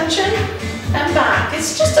feel tension, and back.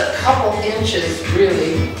 It's just a couple inches,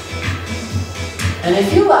 really. And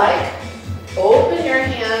if you like, open your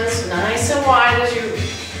hands nice and wide as you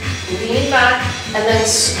lean back, and then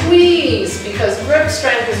squeeze, because grip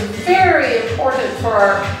strength is very important for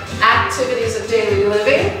our activities of daily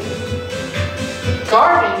living.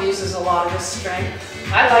 Gardening uses a lot of this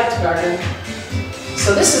strength. I like to garden.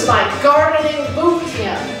 So this is my gardening boot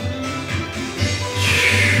camp.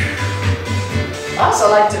 I also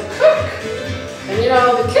like to cook. And you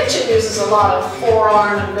know, the kitchen uses a lot of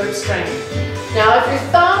forearm and grip strength. Now, if your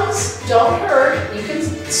thumbs don't hurt, you can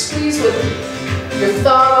squeeze with your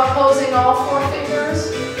thumb opposing all four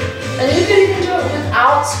fingers. And you can even do it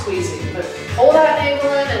without squeezing, but pull that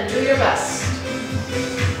navel in and do your best.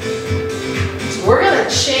 So we're going to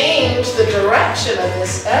change the direction of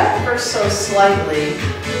this ever so slightly.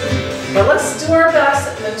 But let's do our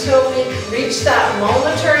best until we reach that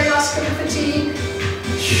momentary muscular fatigue.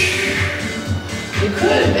 You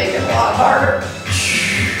could make it a lot harder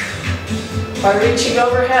by reaching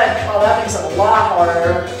overhead. Oh, that makes it a lot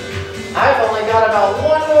harder. I've only got about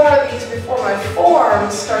one more of these before my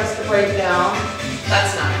forearm starts to break down.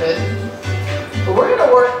 That's not good. But we're going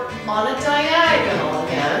to work on a diagonal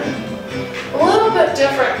again. A little bit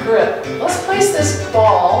different grip. Let's place this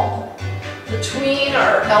ball between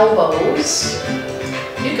our elbows.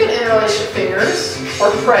 You can interlace your fingers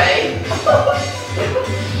or pray.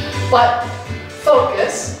 But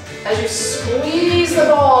focus as you squeeze the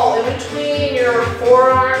ball in between your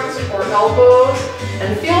forearms or elbows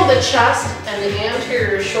and feel the chest and the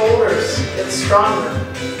anterior shoulders get stronger.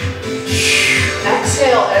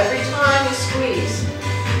 Exhale every time you squeeze.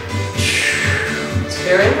 It's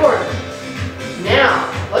very important. Now,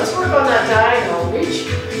 let's work on that diagonal. Reach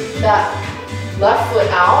that left foot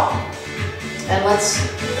out and let's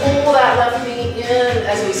pull that left knee in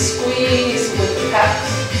as we squeeze with the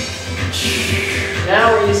pecs.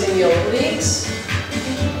 Now we're using the obliques.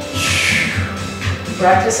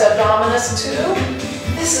 Rectus abdominis too.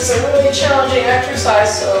 This is a really challenging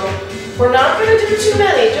exercise, so we're not going to do too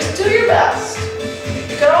many. Just do your best.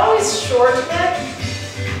 You can always shorten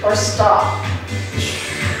it or stop.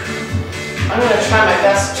 I'm going to try my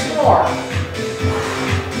best. 2 more.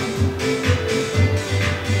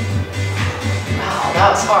 Wow, that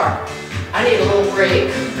was hard. I need a little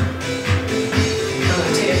break.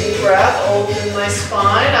 Take a deep breath, open my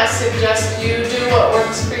spine. I suggest you do what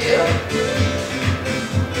works for you.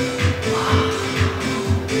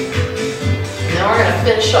 Now we're going to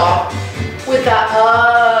finish off with that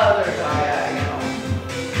other diagonal.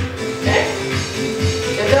 Okay?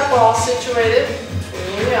 Get that ball situated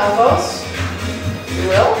between the elbows, if you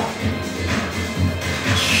will.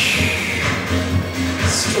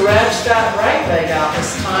 Stretch that right leg out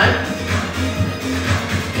this time.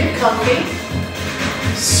 Get comfy.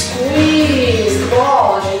 Squeeze the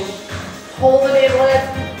ball as you pull the navel in,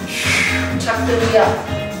 tuck the knee up.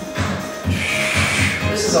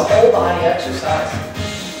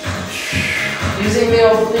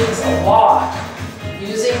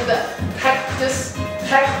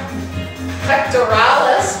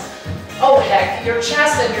 pectoralis. Oh heck, your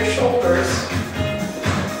chest and your shoulders.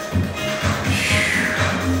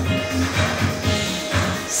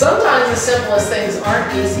 Sometimes the simplest things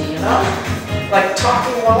aren't easy, you know? Like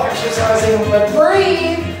talking while exercising, but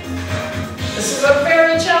breathe. This is a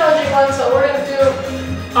very challenging one, so we're going to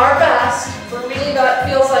do our best. For me, that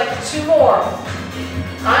feels like 2 more.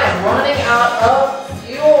 I am running out of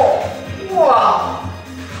fuel. Wow.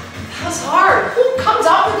 That was hard. Who comes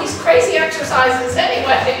up with these crazy exercises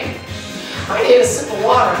anyway? I need a sip of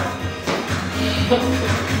water.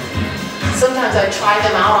 Sometimes I try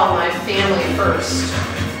them out on my family first.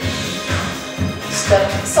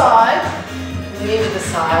 Step to the side, lean to the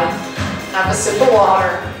side, have a sip of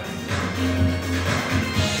water.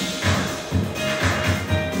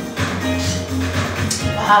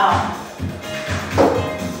 Wow. All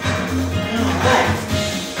right.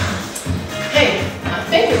 Hey, I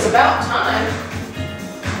think it's about time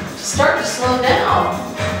to start to slow down.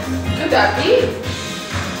 Could that be?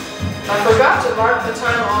 I forgot to mark the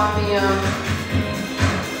time on the,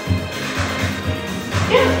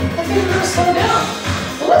 yeah, I think we're going to slow down.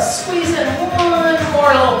 Well, let's squeeze in one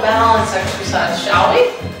more little balance exercise, shall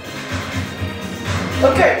we?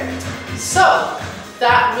 Okay, so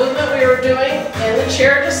that movement we were doing in the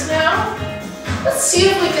chair just now, let's see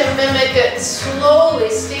if we can mimic it slowly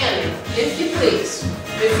standing, if you please.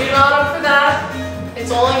 If you're not up for that,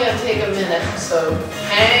 it's only going to take a minute, so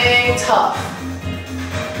hang tough.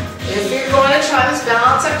 If you're going to try this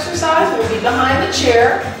balance exercise, we'll be behind the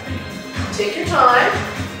chair. Take your time.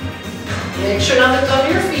 Make sure nothing's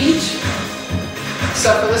under your feet,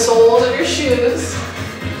 except for the soles of your shoes.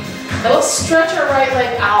 Now let's stretch our right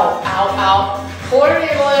leg out, out, out. Pull our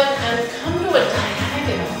navel in and come to a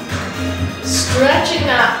diagonal. Stretching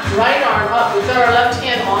that right arm up. We've got our left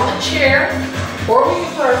hand on the chair, or we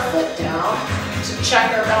can put our foot down to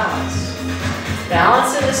check our balance.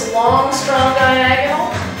 Balance in this long, strong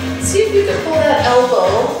diagonal. See if you can pull that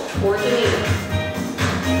elbow toward the knee.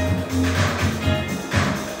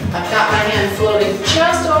 I've got my hand floating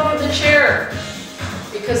just over the chair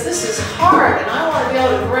because this is hard and I want to be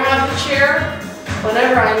able to grab the chair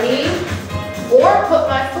whenever I need or put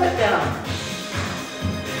my foot down.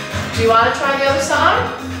 Do you want to try the other side?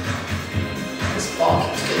 This ball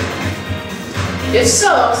keeps getting me. If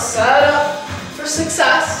so, set up for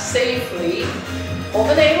success safely. Hold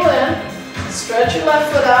the navel in. Stretch your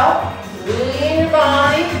left foot out, lean your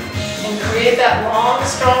body, and create that long,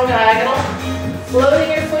 strong diagonal.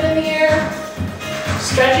 Floating your foot in the air,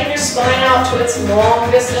 stretching your spine out to its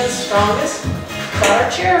longest and strongest. Got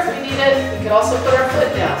our chair if we need it. We could also put our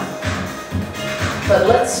foot down. But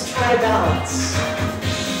let's try to balance.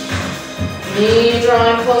 Knee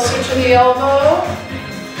drawing closer to the elbow.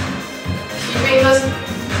 Keeping the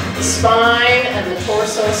spine and the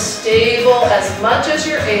torso stable as much as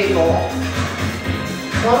you're able.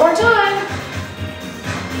 One more time.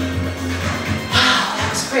 Wow, that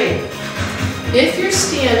was great. If you're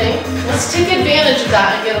standing, let's take advantage of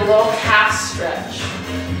that and get a little calf stretch.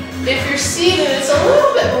 If you're seated, it's a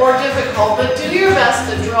little bit more difficult, but do your best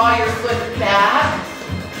to draw your foot back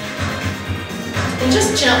and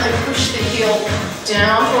just gently push the heel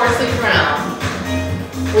down towards the ground.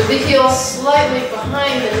 With the heel slightly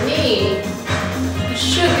behind the knee, you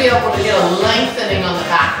should be able to get a lengthening on the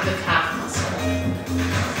back of the calf muscle.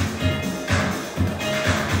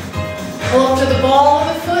 Pull up to the ball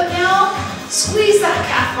of the foot now. Squeeze that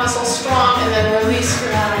calf muscle strong and then release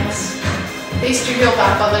your eyes. Paste your heel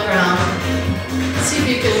back on the ground. See if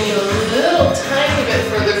you can lean a little tiny bit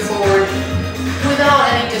further forward without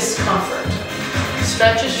any discomfort.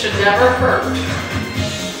 Stretches should never hurt.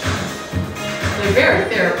 They're very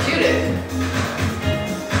therapeutic.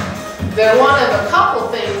 They're one of a couple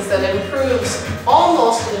things that improves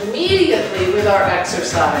almost immediately with our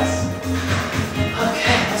exercise.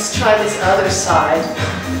 Okay, let's try this other side.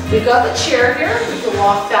 We've got the chair here. We can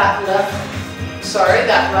walk that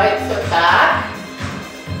right foot back.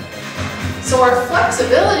 So our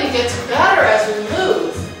flexibility gets better as we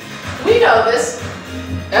move. We know this.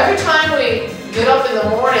 Every time we get up in the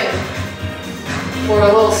morning, we're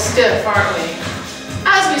a little stiff, aren't we?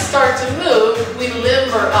 As we start to move, we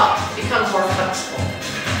limber up, become more flexible.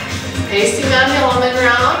 Pasting that heel on the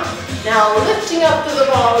ground. Now lifting up to the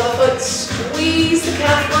ball of the foot, squeeze the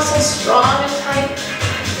calf muscle strong and tight.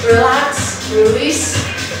 Relax, release,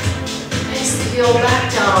 place the heel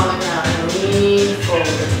back down on the ground and lean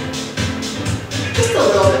forward. Just a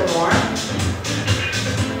little bit more.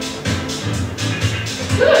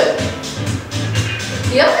 Good.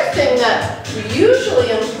 The other thing that usually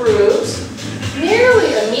improves nearly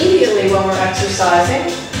immediately when we're exercising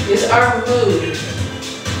is our mood.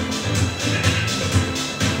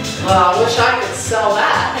 Well, I wish I could sell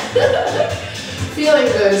that. Feeling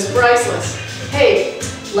good is priceless. Hey,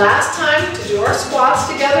 last time to do our squats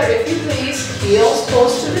together, if you please. Heels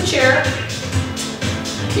close to the chair.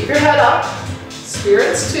 Keep your head up.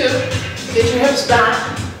 Spirits too. Get your hips back.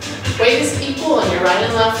 Weight is equal on your right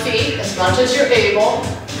and left feet as much as you're able.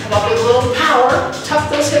 Come up with a little power. Tuck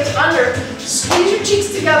those hips under. Squeeze your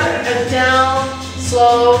cheeks together and down.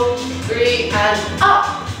 Slow. 3 and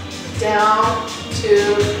up. Down.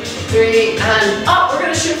 2, 3 and up. We're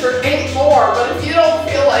going to shoot for 8 more, but if you don't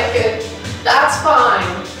feel like it, that's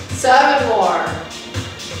fine. 7 more.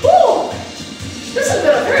 Woo! This has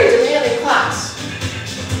been a very demanding class.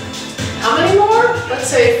 How many more? Let's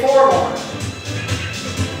say 4 more.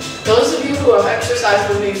 Those of you who have exercised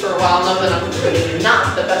with me for a while know that I'm really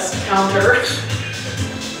not the best counter.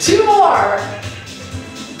 2 more.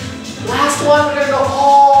 Last one, we're going to go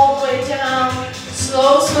all the way down.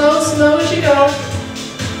 Slow, slow, slow as you go.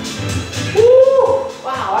 Woo!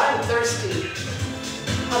 Wow, I'm thirsty.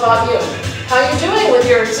 How about you? How are you doing with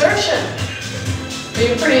your exertion? Are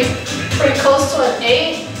you pretty close to an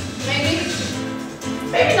 8, maybe?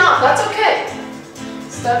 Maybe not, that's okay.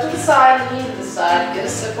 Step to the side, lean to the side, get a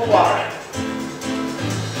sip of water.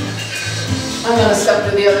 I'm going to step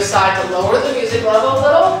to the other side to lower the music level a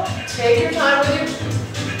little. Take your time with your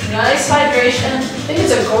nice hydration. I think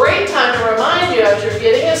it's a great time to remind you as you're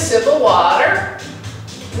getting a sip of water,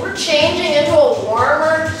 we're changing into a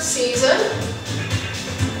warmer season.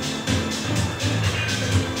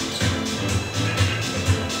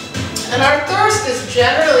 And our thirst is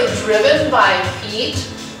generally driven by heat,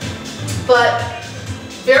 but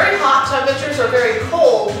very hot temperatures or very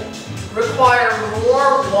cold require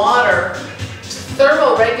more water to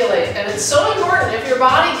thermoregulate. And it's so important if your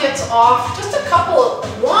body gets off just a couple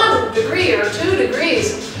of 1 degree or 2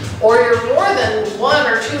 degrees, or you're more than 1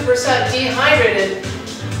 or 2% dehydrated,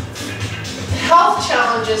 health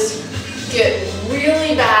challenges get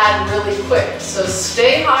really bad really quick. So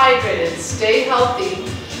stay hydrated, stay healthy.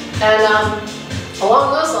 And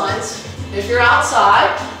along those lines, if you're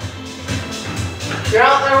outside, if you're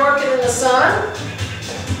out there working in the sun,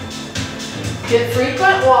 get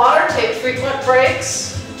frequent water, take frequent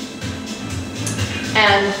breaks,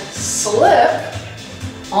 and slip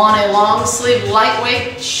on a long sleeve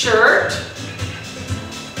lightweight shirt.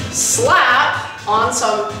 Slap on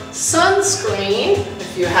some sunscreen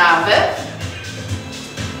if you have it,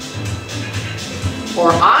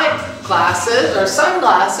 or eyeglasses or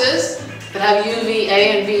sunglasses that have UV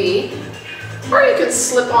A and B, or you could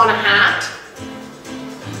slip on a hat,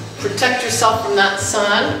 protect yourself from that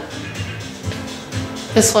sun.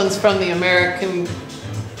 This one's from the American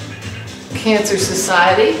Cancer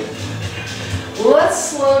Society.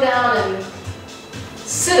 Let's slow down and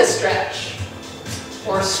sit a stretch,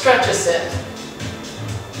 or stretch a sit.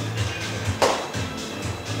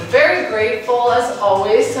 Very grateful, as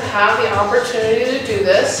always, to have the opportunity to do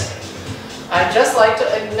this. I'd just like to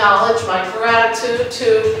acknowledge my gratitude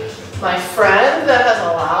to my friend that has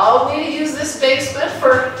allowed me to use this basement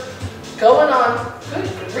for going on, good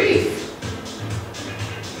grief.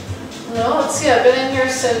 No, let's see, I've been in here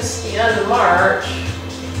since the end of March.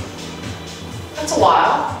 That's a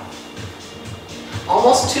while.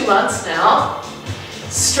 Almost 2 months now.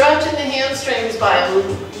 Stretching the hamstrings by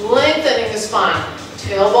lengthening the spine.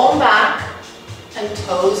 Tailbone back and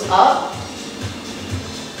toes up.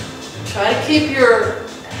 Try to keep your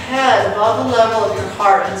head above the level of your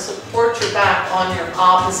heart and support your back on your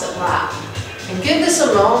opposite lap. And give this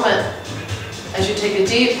a moment as you take a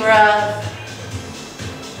deep breath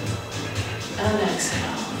and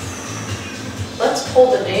exhale. Let's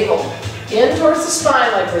pull the navel in towards the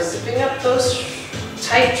spine like we're zipping up those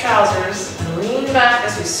tight trousers, and lean back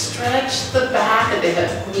as we stretch the back of the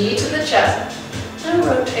hip, knee to the chest. And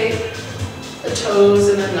rotate the toes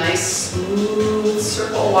in a nice smooth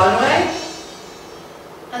circle one way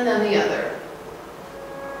and then the other.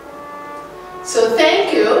 So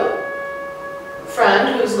thank you,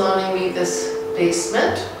 friend who's loaning me this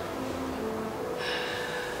basement.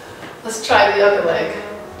 Let's try the other leg.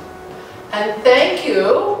 And thank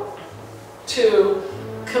you to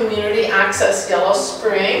Community Access Yellow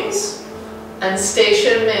Springs and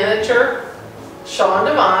Station Manager Sean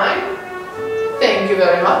Devine. Thank you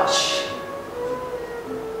very much.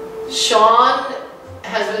 Sean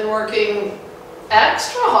has been working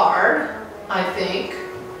extra hard, I think,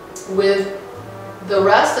 with the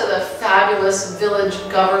rest of the fabulous village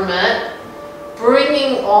government,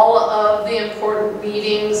 bringing all of the important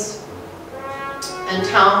meetings and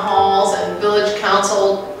town halls and village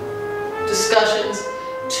council discussions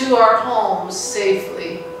to our homes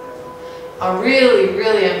safely. I really,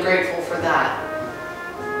 really am grateful for that.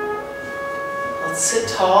 Let's sit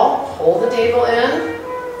tall, hold the table in.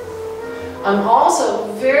 I'm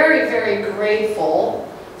also very, very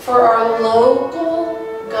grateful for our local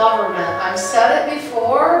government. I've said it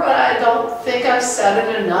before, but I don't think I've said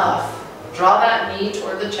it enough. Draw that knee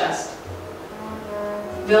toward the chest.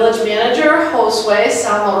 Village Manager Josue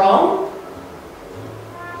San Laurent.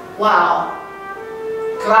 Wow.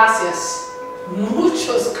 Gracias.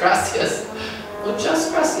 Muchas gracias.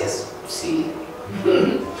 Muchas gracias. Sí.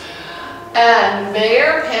 And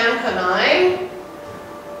Mayor Pam Kanai.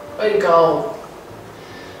 Way to go.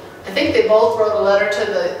 I think they both wrote a letter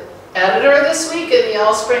to the editor this week in the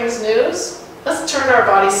Yellow Springs News. Let's turn our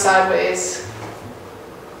bodies sideways.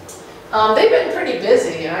 They've been pretty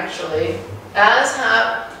busy, actually, as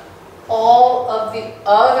have all of the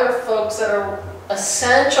other folks that are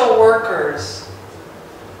essential workers.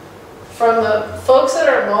 From the folks that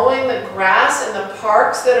are mowing the grass in the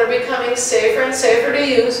parks that are becoming safer and safer to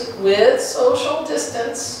use with social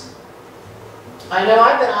distance. I know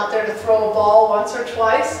I've been out there to throw a ball once or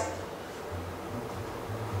twice.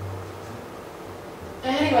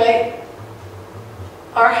 Anyway,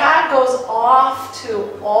 our hat goes off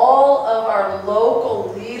to all of our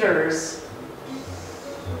local leaders.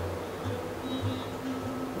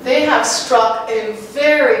 They have struck a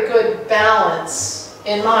very good balance,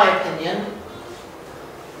 in my opinion,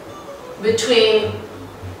 between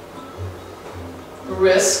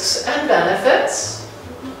risks and benefits.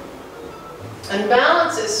 And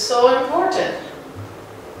balance is so important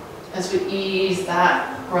as we ease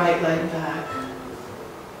that right leg back.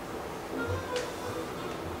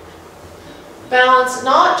 Balance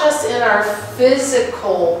not just in our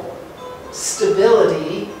physical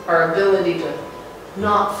stability, our ability to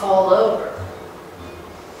not fall over.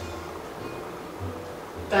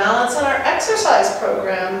 Balance in our exercise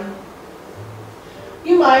program.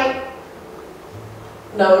 You might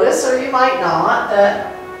notice, or you might not,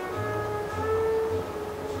 that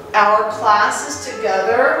our classes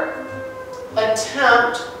together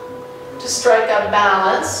attempt to strike a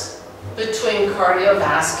balance between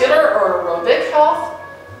cardiovascular or aerobic health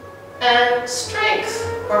and strength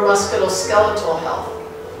or musculoskeletal health.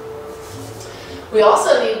 We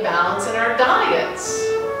also need balance in our diets.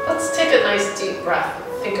 Let's take a nice deep breath.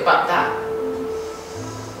 Think about that.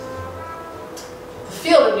 The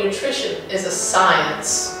field of nutrition is a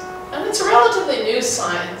science, and it's a relatively new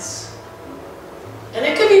science. And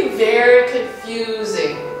it can be very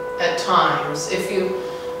confusing at times if you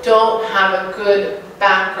don't have a good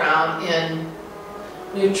background in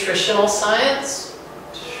nutritional science.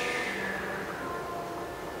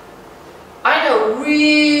 I know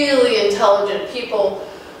really intelligent people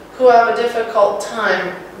who have a difficult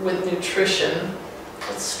time with nutrition.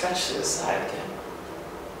 Let's stretch to the side again.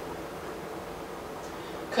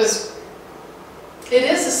 Because it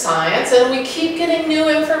is a science and we keep getting new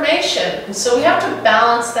information. And so we have to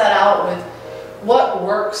balance that out with what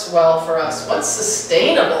works well for us, what's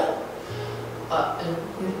sustainable. And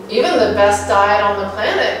even the best diet on the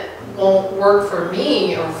planet won't work for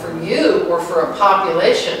me or for you or for a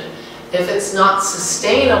population if it's not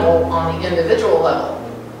sustainable on the individual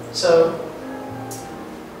level. So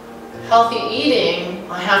healthy eating,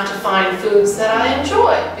 I have to find foods that I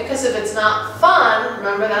enjoy, because if it's not fun,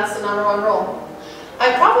 remember that's the #1 rule,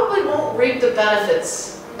 I probably won't reap the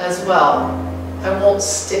benefits as well. I won't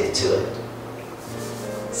stick to it.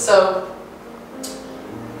 So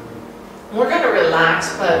we're going to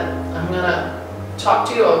relax, but I'm going to talk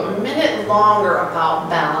to you a minute longer about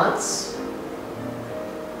balance.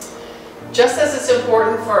 Just as it's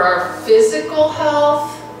important for our physical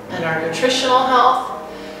health and our nutritional health,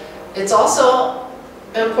 it's also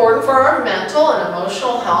important for our mental and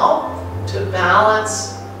emotional health to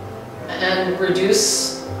balance and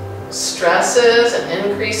reduce stresses and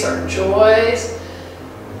increase our joys,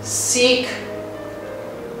 seek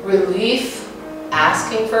relief,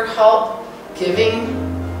 asking for help, giving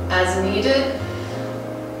as needed.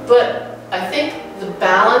 But I think the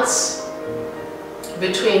balance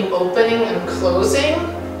between opening and closing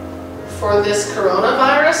for this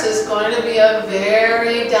coronavirus is going to be a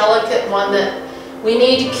very delicate one that we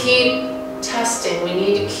need to keep testing. We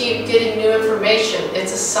need to keep getting new information.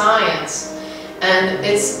 It's a science. And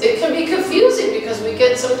it can be confusing because we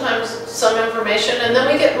get sometimes some information and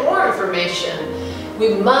then we get more information.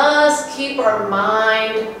 We must keep our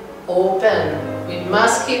mind open. We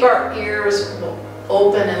must keep our ears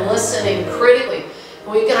open and listening critically.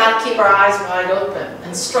 We've got to keep our eyes wide open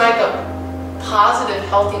and strike a positive,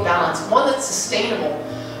 healthy balance, one that's sustainable,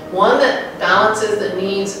 one that balances the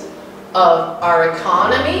needs of our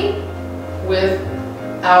economy with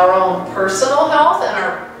our own personal health and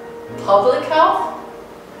our public health,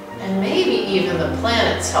 and maybe even the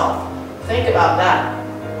planet's health. Think about that.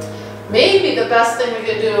 Maybe the best thing we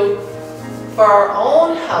could do for our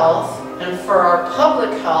own health and for our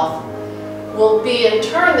public health will be in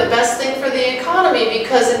turn the best thing for the economy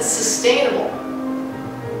because it's sustainable.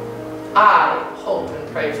 I hope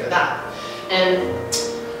and pray for that. And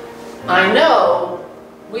I know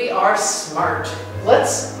we are smart.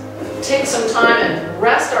 Let's take some time and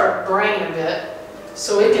rest our brain a bit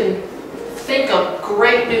so we can think of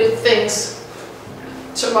great new things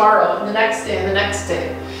tomorrow and the next day and the next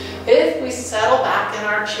day. If we settle back in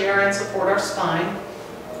our chair and support our spine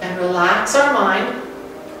and relax our mind,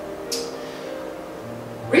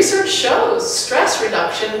 research shows stress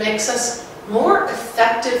reduction makes us more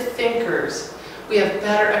effective thinkers. We have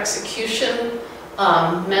better execution,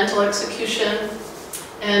 mental execution,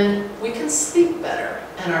 and we can sleep better.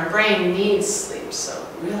 And our brain needs sleep, so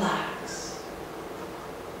relax.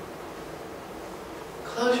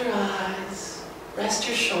 Close your eyes. Rest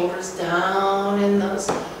your shoulders down in those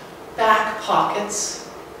back pockets.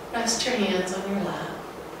 Rest your hands on your lap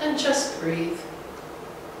and just breathe.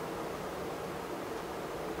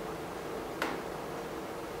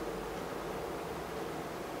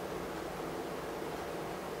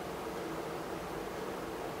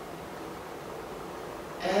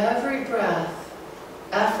 Every breath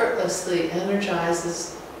effortlessly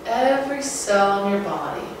energizes every cell in your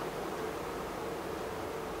body.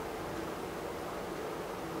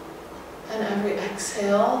 And every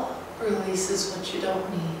exhale releases what you don't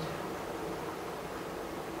need.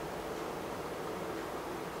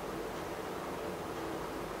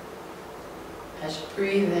 As you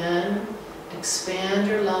breathe in, expand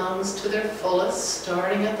your lungs to their fullest,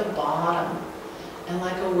 starting at the bottom, and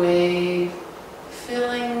like a wave,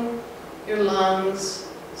 filling your lungs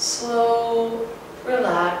slow,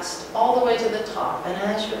 relaxed, all the way to the top. And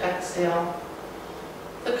as you exhale,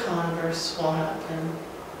 the converse will happen.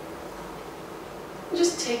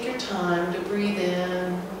 Just take your time to breathe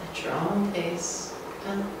in at your own pace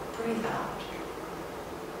and breathe out.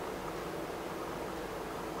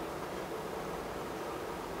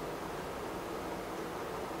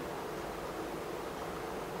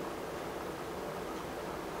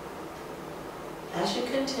 As you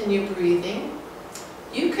continue breathing,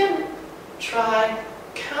 you can try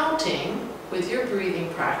counting with your breathing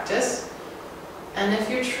practice. And if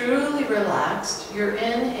you're truly relaxed, your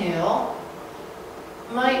inhale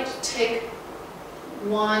might take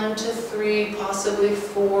 1 to 3, possibly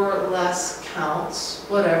 4 less counts,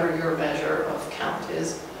 whatever your measure of count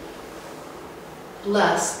is,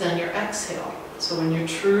 less than your exhale. So when you're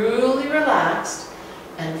truly relaxed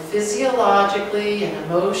and physiologically and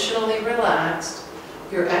emotionally relaxed,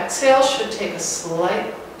 your exhale should take a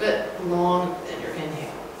slight bit longer than your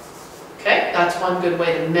inhale. Okay, that's one good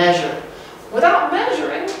way to measure. Without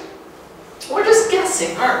measuring, we're just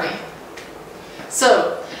guessing, aren't we?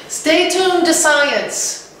 So, stay tuned to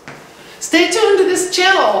science. Stay tuned to this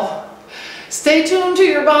channel. Stay tuned to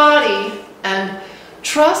your body and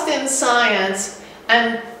trust in science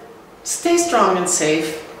and stay strong and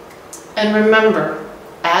safe. And remember,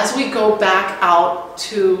 as we go back out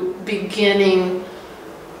to beginning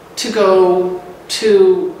to go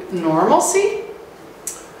to normalcy,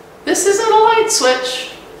 this isn't a light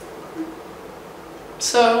switch.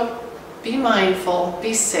 So be mindful,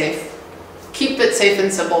 be safe. Keep it safe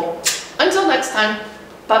and simple. Until next time,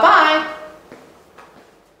 bye-bye.